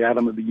 Every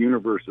atom of the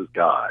universe is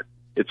God.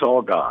 It's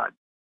all God.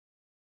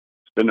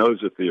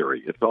 Spinoza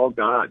theory. It's all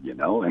God,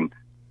 And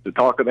to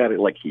talk about it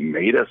like he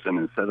made us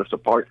and set us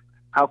apart,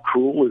 how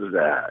cruel is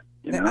that?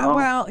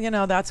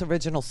 Well, that's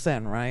original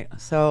sin, right?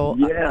 So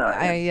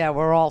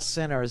we're all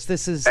sinners.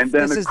 This is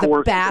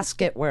the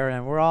basket we're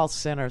in. We're all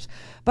sinners.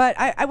 But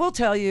I will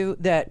tell you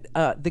that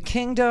the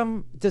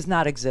kingdom does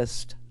not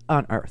exist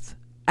on earth,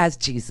 as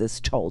Jesus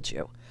told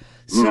you.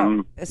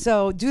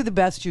 So do the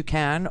best you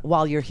can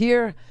while you're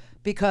here,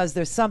 because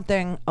there's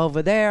something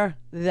over there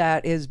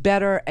that is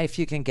better if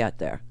you can get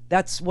there.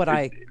 That's what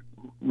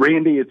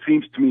Randy, it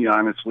seems to me,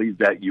 honestly,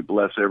 that you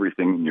bless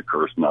everything and you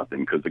curse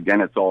nothing, because,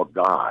 again, it's all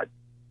God.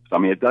 So, I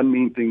mean, it doesn't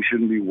mean things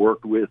shouldn't be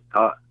worked with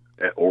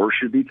or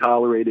should be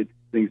tolerated.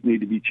 Things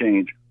need to be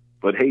changed.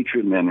 But hate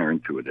shouldn't enter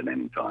into it at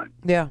any time.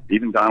 Yeah.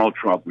 Even Donald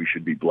Trump, we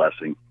should be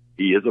blessing.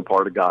 He is a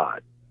part of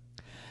God.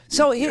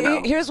 So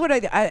here's what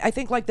I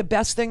think, like, the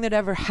best thing that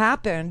ever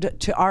happened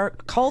to our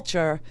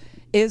culture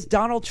is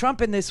Donald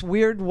Trump in this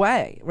weird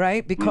way,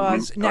 right?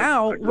 Because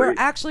now we're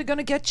actually going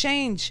to get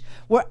change.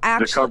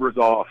 The cover's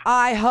off.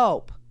 I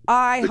hope.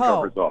 The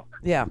cover's off.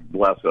 Yeah.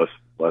 Bless us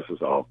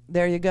all.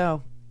 There you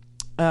go.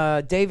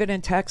 David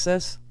in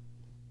Texas.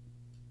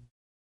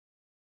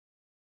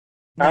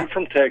 I'm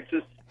from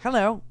Texas.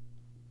 Hello.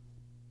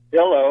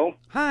 Hello.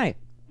 Hi.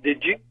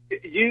 Did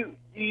you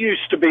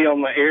used to be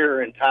on the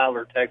air in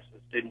Tyler, Texas,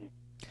 didn't you?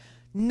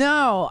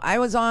 No, I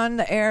was on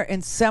the air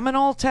in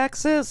Seminole,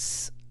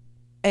 Texas,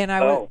 and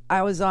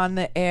I was on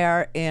the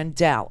air in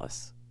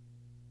Dallas.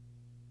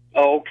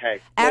 Oh, okay.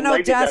 And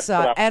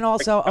Odessa, and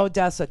also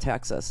Odessa,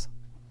 Texas.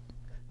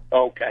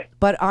 Okay.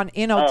 But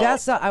in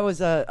Odessa, I was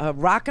a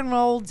rock and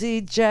roll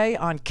DJ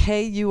on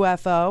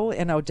KUFO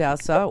in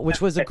Odessa, which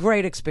was a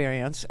great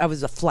experience. I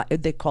was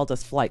they called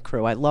us flight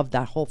crew. I loved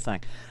that whole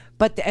thing.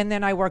 And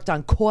then I worked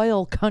on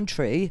Coil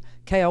Country,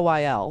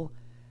 KOIL,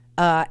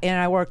 and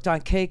I worked on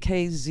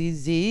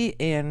KKZZ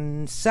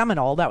in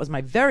Seminole. That was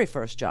my very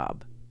first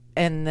job.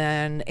 And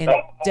then in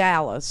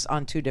Dallas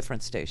on 2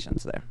 different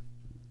stations there.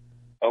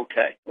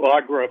 Okay. Well,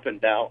 I grew up in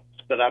Dallas,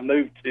 but I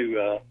moved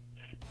to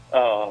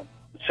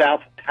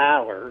south of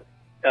Tyler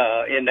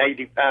in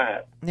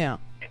 '85. Yeah.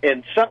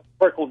 And something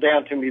trickled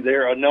down to me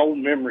there, an old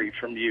memory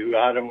from you.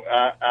 I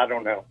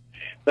don't know,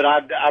 but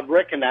I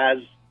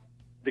recognize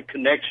the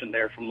connection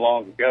there from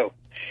long ago.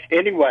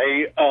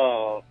 Anyway,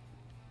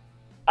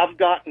 I've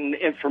gotten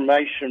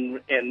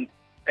information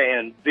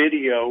and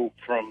video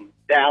from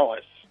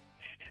Dallas,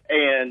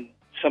 and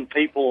some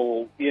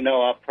people,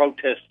 I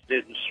protested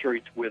in the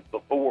streets with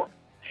before.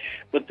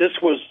 But this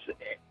was,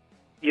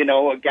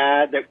 a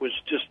guy that was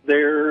just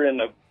there in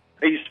a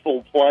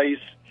peaceful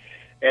place,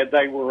 and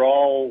they were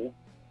all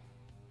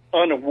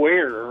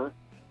unaware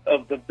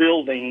of the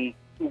building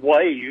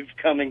wave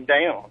coming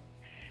down.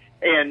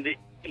 And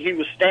he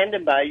was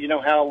standing by, you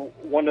know how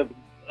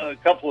a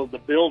couple of the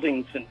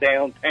buildings in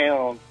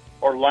downtown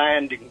are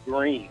lined in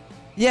green.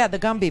 Yeah, the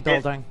Gumby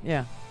building.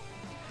 Yeah.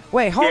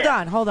 Wait, hold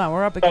on.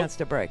 We're up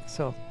against a break,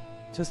 so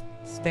just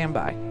stand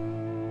by.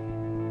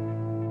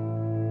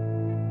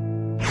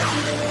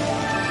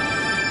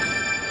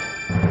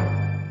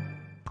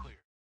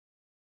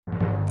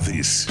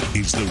 This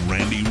is the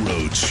Randi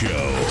Rhodes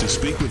Show. To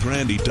speak with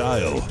Randi,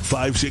 dial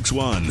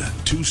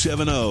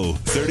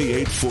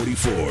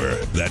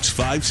 561-270-3844. That's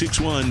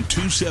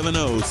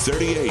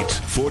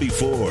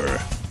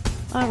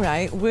 561-270-3844. All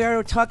right.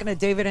 We're talking to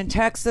David in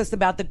Texas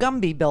about the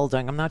Gumby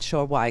building. I'm not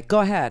sure why.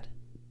 Go ahead.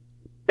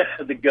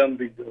 The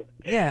Gumby building.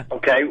 Yeah.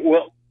 Okay.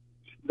 Well,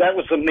 that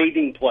was a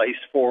meeting place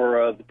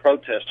for the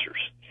protesters.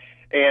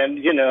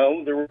 And, you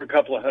know, there were a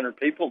couple of hundred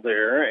people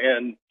there.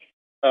 And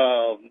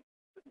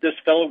this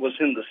fellow was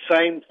in the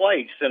same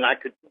place. And I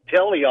could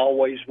tell he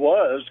always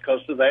was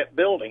because of that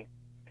building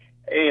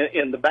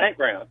in the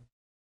background.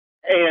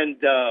 And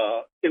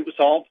it was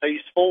all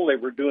peaceful. They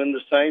were doing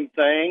the same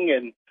thing.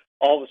 And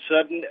all of a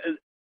sudden,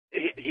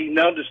 he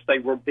noticed they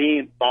were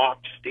being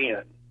boxed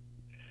in.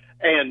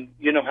 And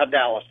you know how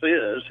Dallas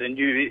is, and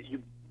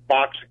you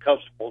box a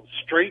couple of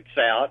streets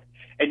out,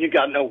 and you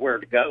got nowhere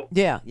to go.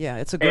 Yeah,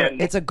 it's a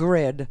it's a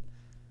grid.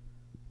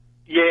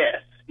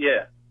 Yes,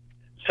 yeah.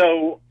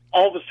 So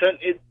all of a sudden,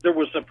 there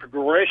was a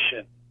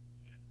progression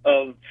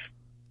of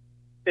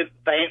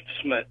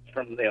advancement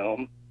from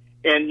them,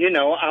 and you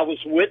know I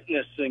was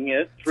witnessing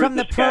it through from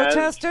the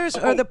protesters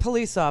or the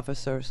police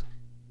officers.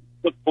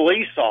 The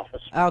police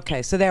officers.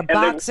 Okay, so they're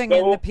boxing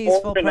in the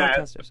peaceful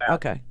protesters.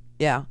 Okay,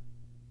 yeah.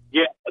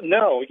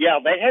 Yeah,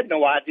 they had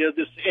no idea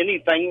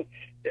anything.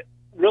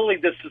 Really,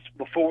 this is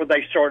before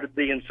they started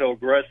being so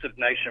aggressive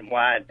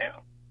nationwide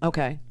now.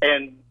 Okay.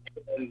 And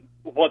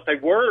what they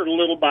were,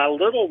 little by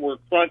little, were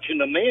crunching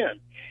them in.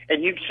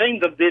 And you've seen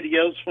the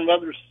videos from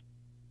other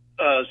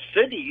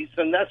cities,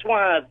 and that's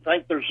why I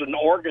think there's an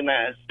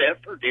organized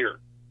effort here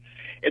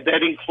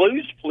that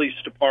includes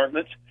police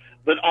departments,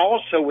 but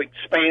also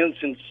expands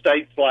in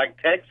states like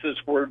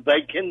Texas where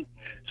they can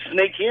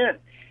sneak in.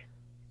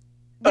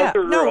 Yeah,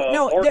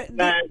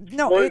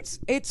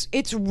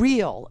 it's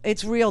real.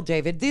 It's real,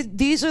 David.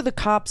 These are the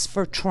cops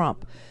for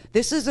Trump.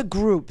 This is a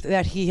group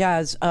that he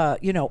has,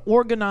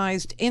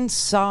 organized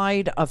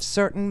inside of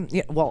certain,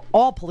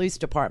 all police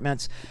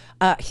departments.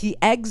 He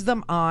eggs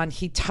them on.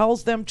 He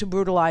tells them to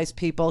brutalize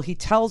people.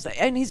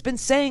 And he's been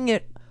saying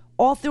it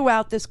all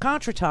throughout this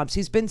Contratops.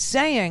 He's been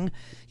saying,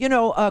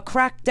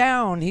 crack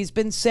down. He's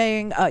been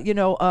saying,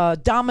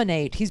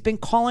 dominate. He's been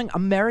calling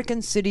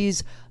American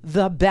cities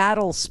the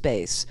battle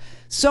space.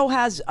 So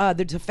has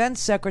the Defense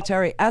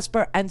Secretary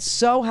Esper, and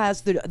so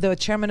has the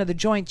chairman of the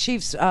Joint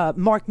Chiefs,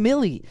 Mark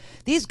Milley.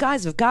 These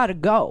guys have got to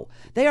go.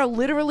 They are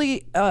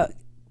literally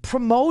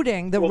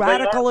promoting the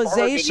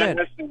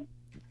radicalization.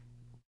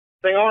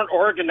 They aren't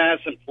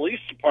organizing police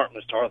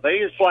departments, are they?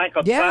 It's like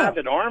a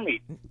private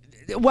army.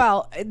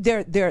 Well,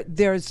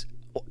 there's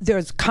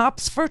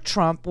cops for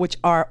Trump, which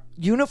are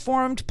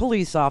uniformed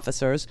police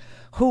officers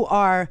who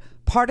are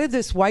part of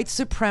this white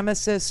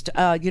supremacist,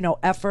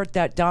 effort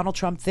that Donald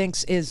Trump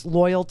thinks is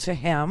loyal to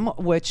him,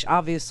 which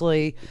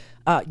obviously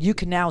you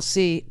can now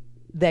see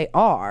they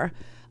are.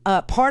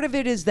 Part of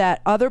it is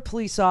that other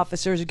police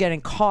officers are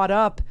getting caught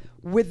up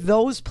with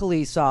those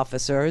police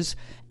officers,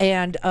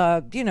 and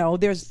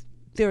there's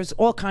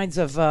all kinds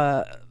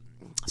of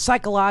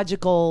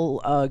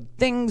psychological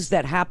things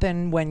that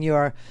happen when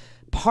you're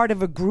part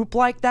of a group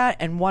like that,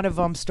 and one of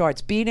them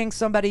starts beating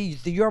somebody.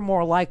 You're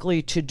more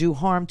likely to do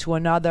harm to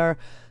another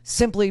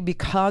simply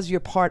because you're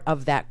part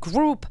of that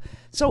group.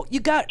 So you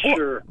got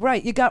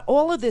you got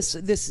all of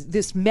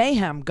this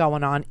mayhem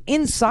going on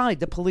inside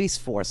the police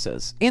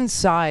forces,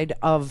 inside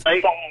of.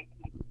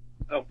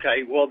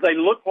 Okay, well, they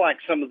look like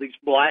some of these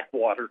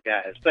Blackwater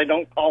guys. They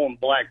don't call them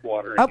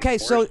Blackwater anymore. Okay,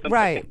 so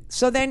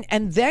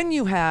then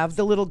you have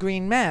the little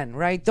green men,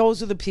 right?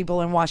 Those are the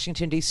people in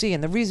Washington, D.C.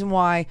 And the reason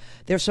why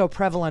they're so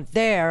prevalent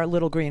there,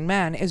 little green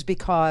men, is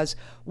because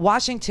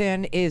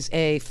Washington is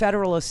a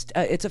federalist.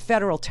 It's a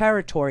federal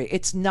territory.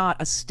 It's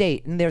not a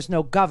state, and there's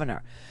no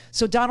governor.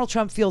 So Donald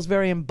Trump feels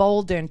very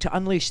emboldened to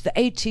unleash the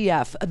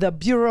ATF, the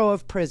Bureau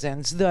of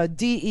Prisons, the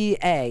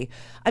DEA.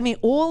 I mean,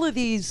 all of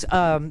these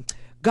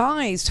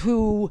guys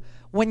who,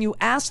 when you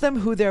ask them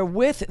who they're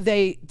with,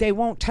 they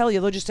won't tell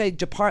you. They'll just say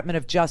Department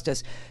of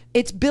Justice.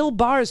 It's Bill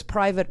Barr's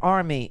private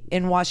army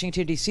in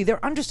Washington, D.C.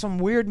 They're under some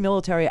weird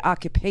military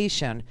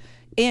occupation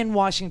in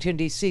Washington,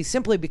 D.C.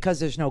 simply because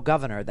there's no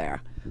governor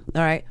there.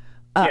 All right?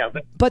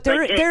 But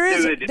there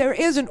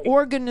is an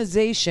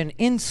organization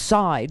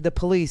inside the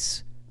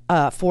police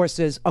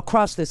forces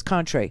across this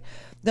country.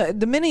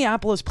 The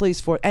Minneapolis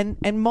police force,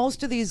 and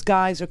most of these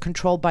guys are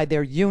controlled by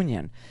their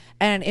union.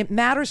 And it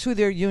matters who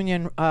their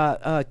union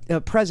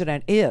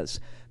president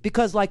is,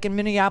 Because like in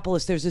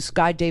Minneapolis, there's this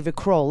guy, David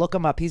Kroll. Look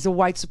him up. He's a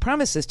white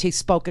supremacist. He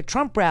spoke at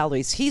Trump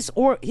rallies.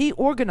 He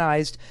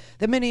organized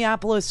the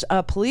Minneapolis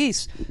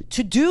police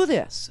to do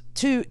this,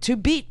 to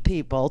beat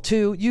people,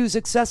 to use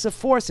excessive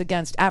force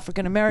against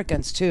African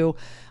Americans,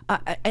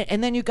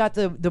 and then you got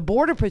the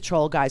Border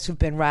Patrol guys who've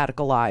been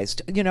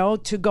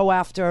radicalized, to go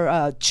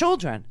after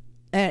children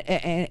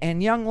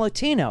and young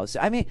Latinos.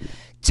 I mean,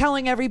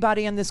 telling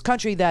everybody in this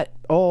country that,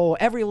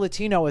 every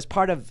Latino is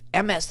part of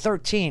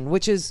MS-13,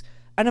 which is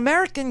an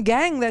American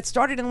gang that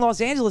started in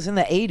Los Angeles in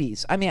the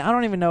 80s. I mean, I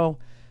don't even know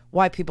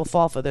why people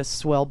fall for this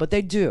swill, but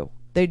they do.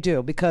 They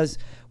do, because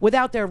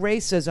without their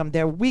racism,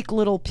 they're weak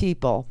little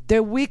people.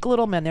 They're weak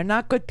little men. They're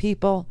not good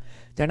people.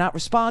 They're not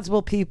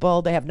responsible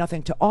people. They have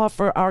nothing to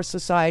offer our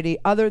society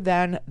other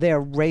than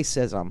their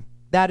racism.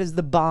 That is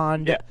the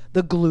bond,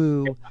 the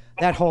glue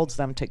that holds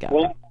them together.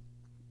 Well,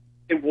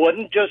 it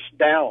wasn't just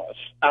Dallas.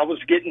 I was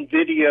getting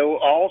video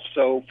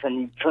also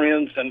from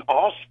friends in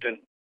Austin.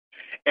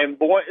 And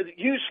boy,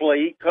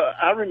 usually,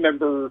 I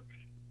remember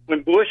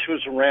when Bush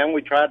was around,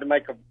 we tried to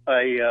make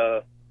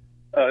a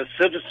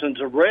citizen's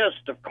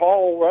arrest of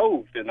Karl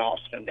Rove in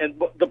Austin, and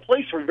the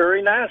police were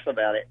very nice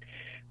about it.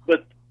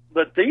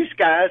 But these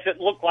guys, it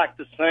looked like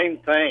the same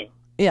thing.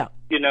 Yeah.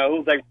 They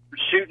were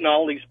shooting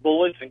all these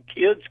bullets, and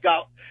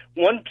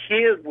one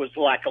kid was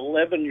like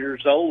 11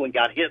 years old and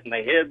got hit in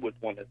the head with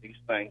one of these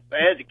things. They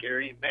had to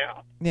carry him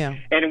out. Yeah.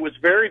 And it was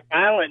very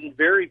violent and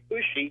very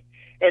pushy.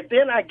 And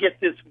then I get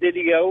this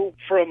video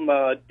from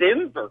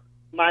Denver.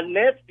 My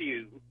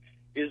nephew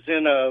is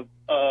in a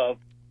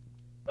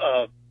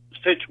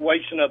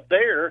situation up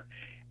there,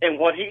 and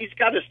he's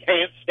got his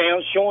pants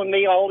down showing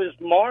me all his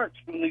marks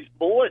from these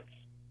bullets,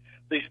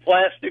 these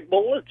plastic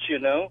bullets,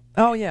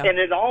 Oh, yeah. And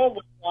it all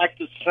was like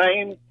the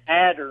same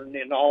pattern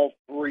in all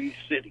three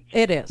cities.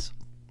 It is.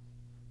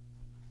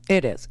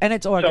 It is, and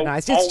it's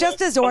organized. It's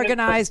just as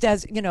organized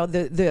as,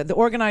 the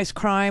organized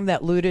crime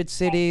that looted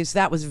cities.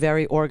 That was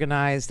very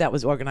organized. That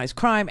was organized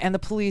crime, and the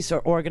police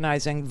are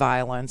organizing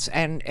violence,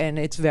 and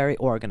it's very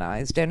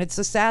organized, and it's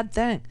a sad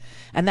thing.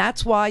 And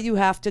that's why you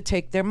have to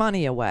take their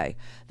money away.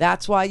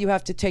 That's why you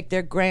have to take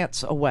their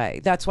grants away.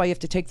 That's why you have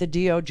to take the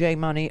DOJ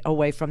money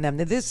away from them.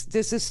 Now, this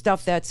is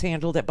stuff that's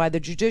handled by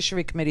the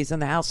Judiciary Committees in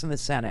the House and the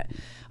Senate,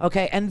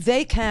 okay? And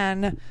they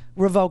can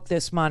revoke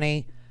this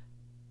money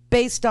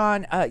based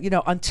on,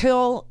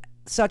 until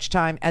such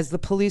time as the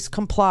police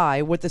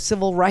comply with the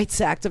Civil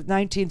Rights Act of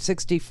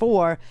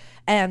 1964,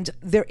 and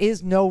there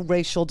is no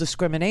racial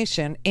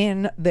discrimination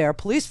in their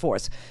police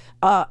force.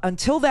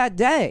 Until that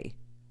day,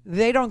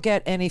 they don't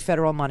get any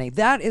federal money.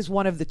 That is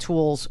one of the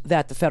tools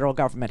that the federal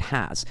government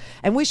has.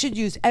 And we should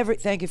use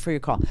thank you for your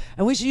call.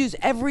 And we should use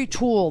every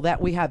tool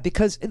that we have,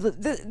 because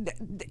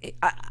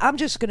I'm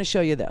just going to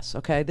show you this,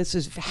 okay? This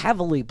is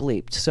heavily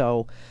bleeped,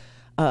 so,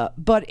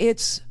 but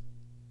it's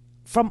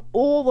from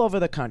all over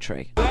the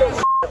country.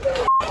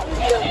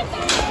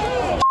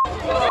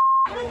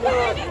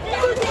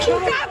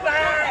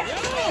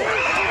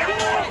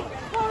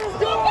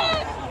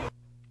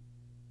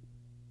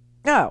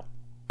 No.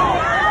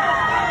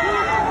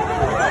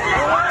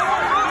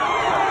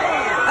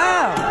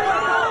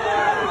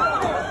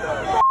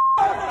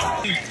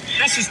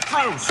 This is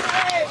proof.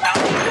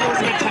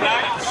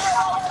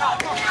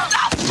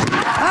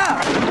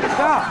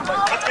 God.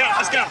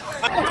 Let's go.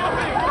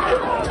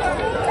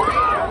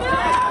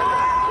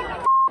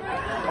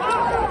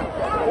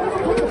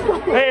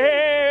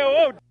 Hey,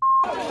 whoa.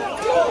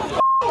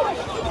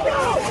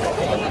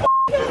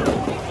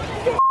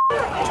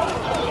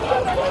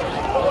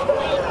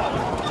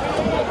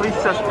 Police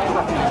suspect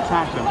fucking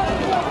attacked him.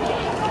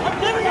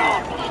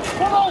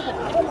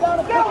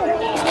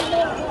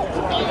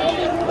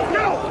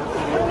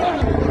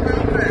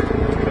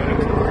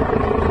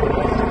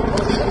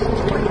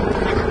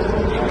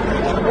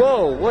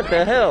 Whoa, what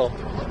the hell?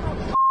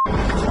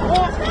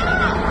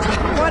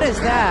 What is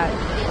that?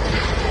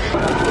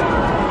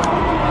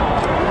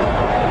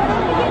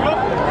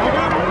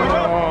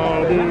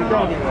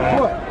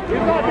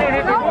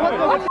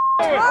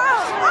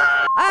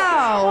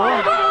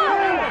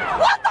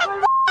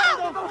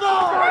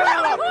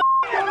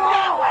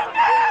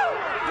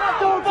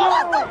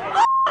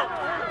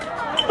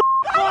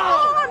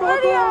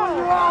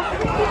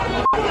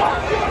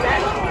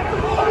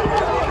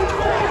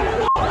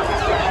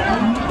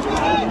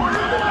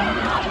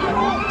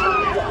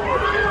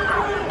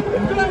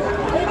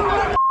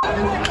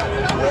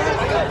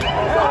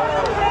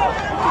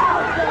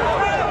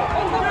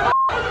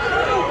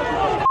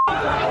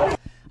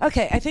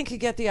 Okay, I think you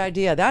get the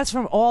idea. That's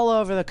from all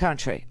over the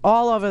country.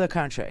 All over the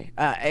country.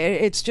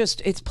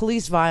 It's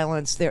police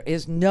violence. There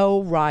is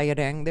no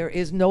rioting. There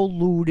is no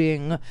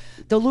looting.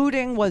 The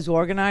looting was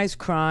organized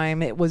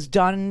crime. It was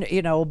done,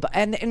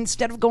 and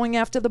instead of going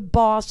after the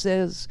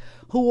bosses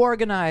who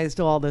organized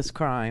all this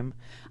crime,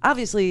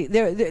 obviously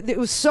it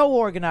was so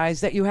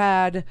organized that you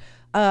had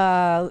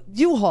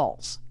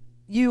U-Hauls.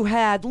 You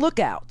had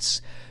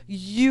lookouts.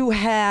 You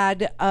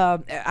had,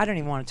 I don't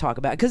even want to talk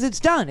about it because it's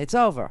done. It's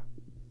over.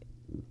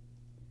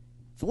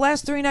 The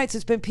last 3 nights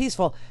it's been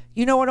peaceful.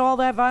 You know what all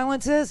that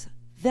violence is?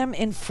 them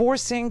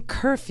enforcing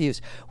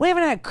curfews. We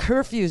haven't had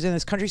curfews in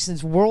this country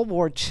since World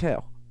War II.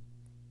 Do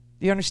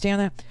you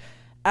understand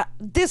that?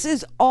 This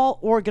is all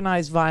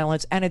organized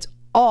violence, and it's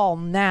all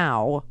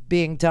now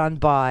being done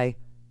by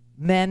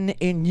men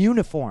in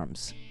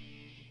uniforms.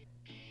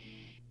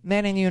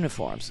 Men in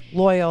uniforms,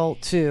 loyal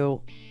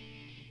to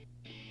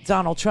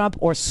Donald Trump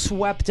or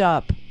swept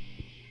up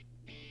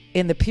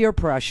in the peer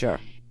pressure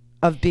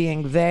of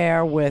being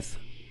there with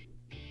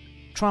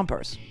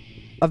Trumpers,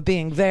 of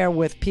being there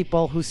with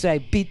people who say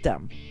beat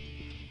them,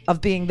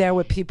 of being there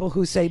with people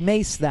who say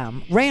mace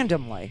them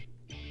randomly.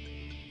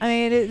 I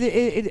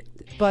mean,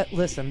 but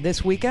listen,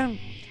 this weekend,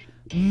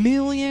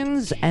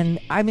 millions, and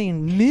I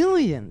mean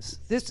millions.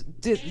 This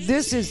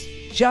is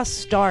just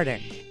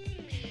starting.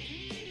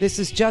 This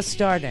is just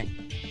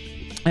starting.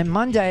 And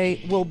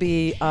Monday will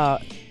be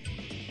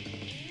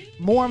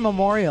more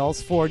memorials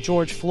for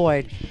George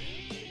Floyd.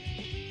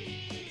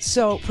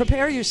 So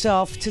prepare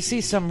yourself to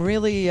see some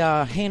really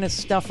heinous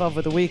stuff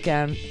over the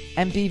weekend,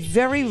 and be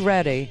very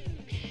ready.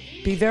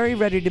 Be very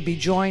ready to be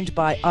joined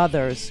by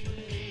others.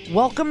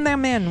 Welcome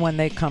them in when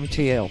they come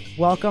to you.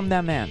 Welcome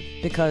them in,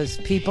 because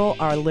people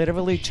are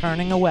literally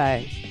turning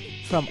away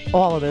from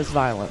all of this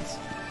violence.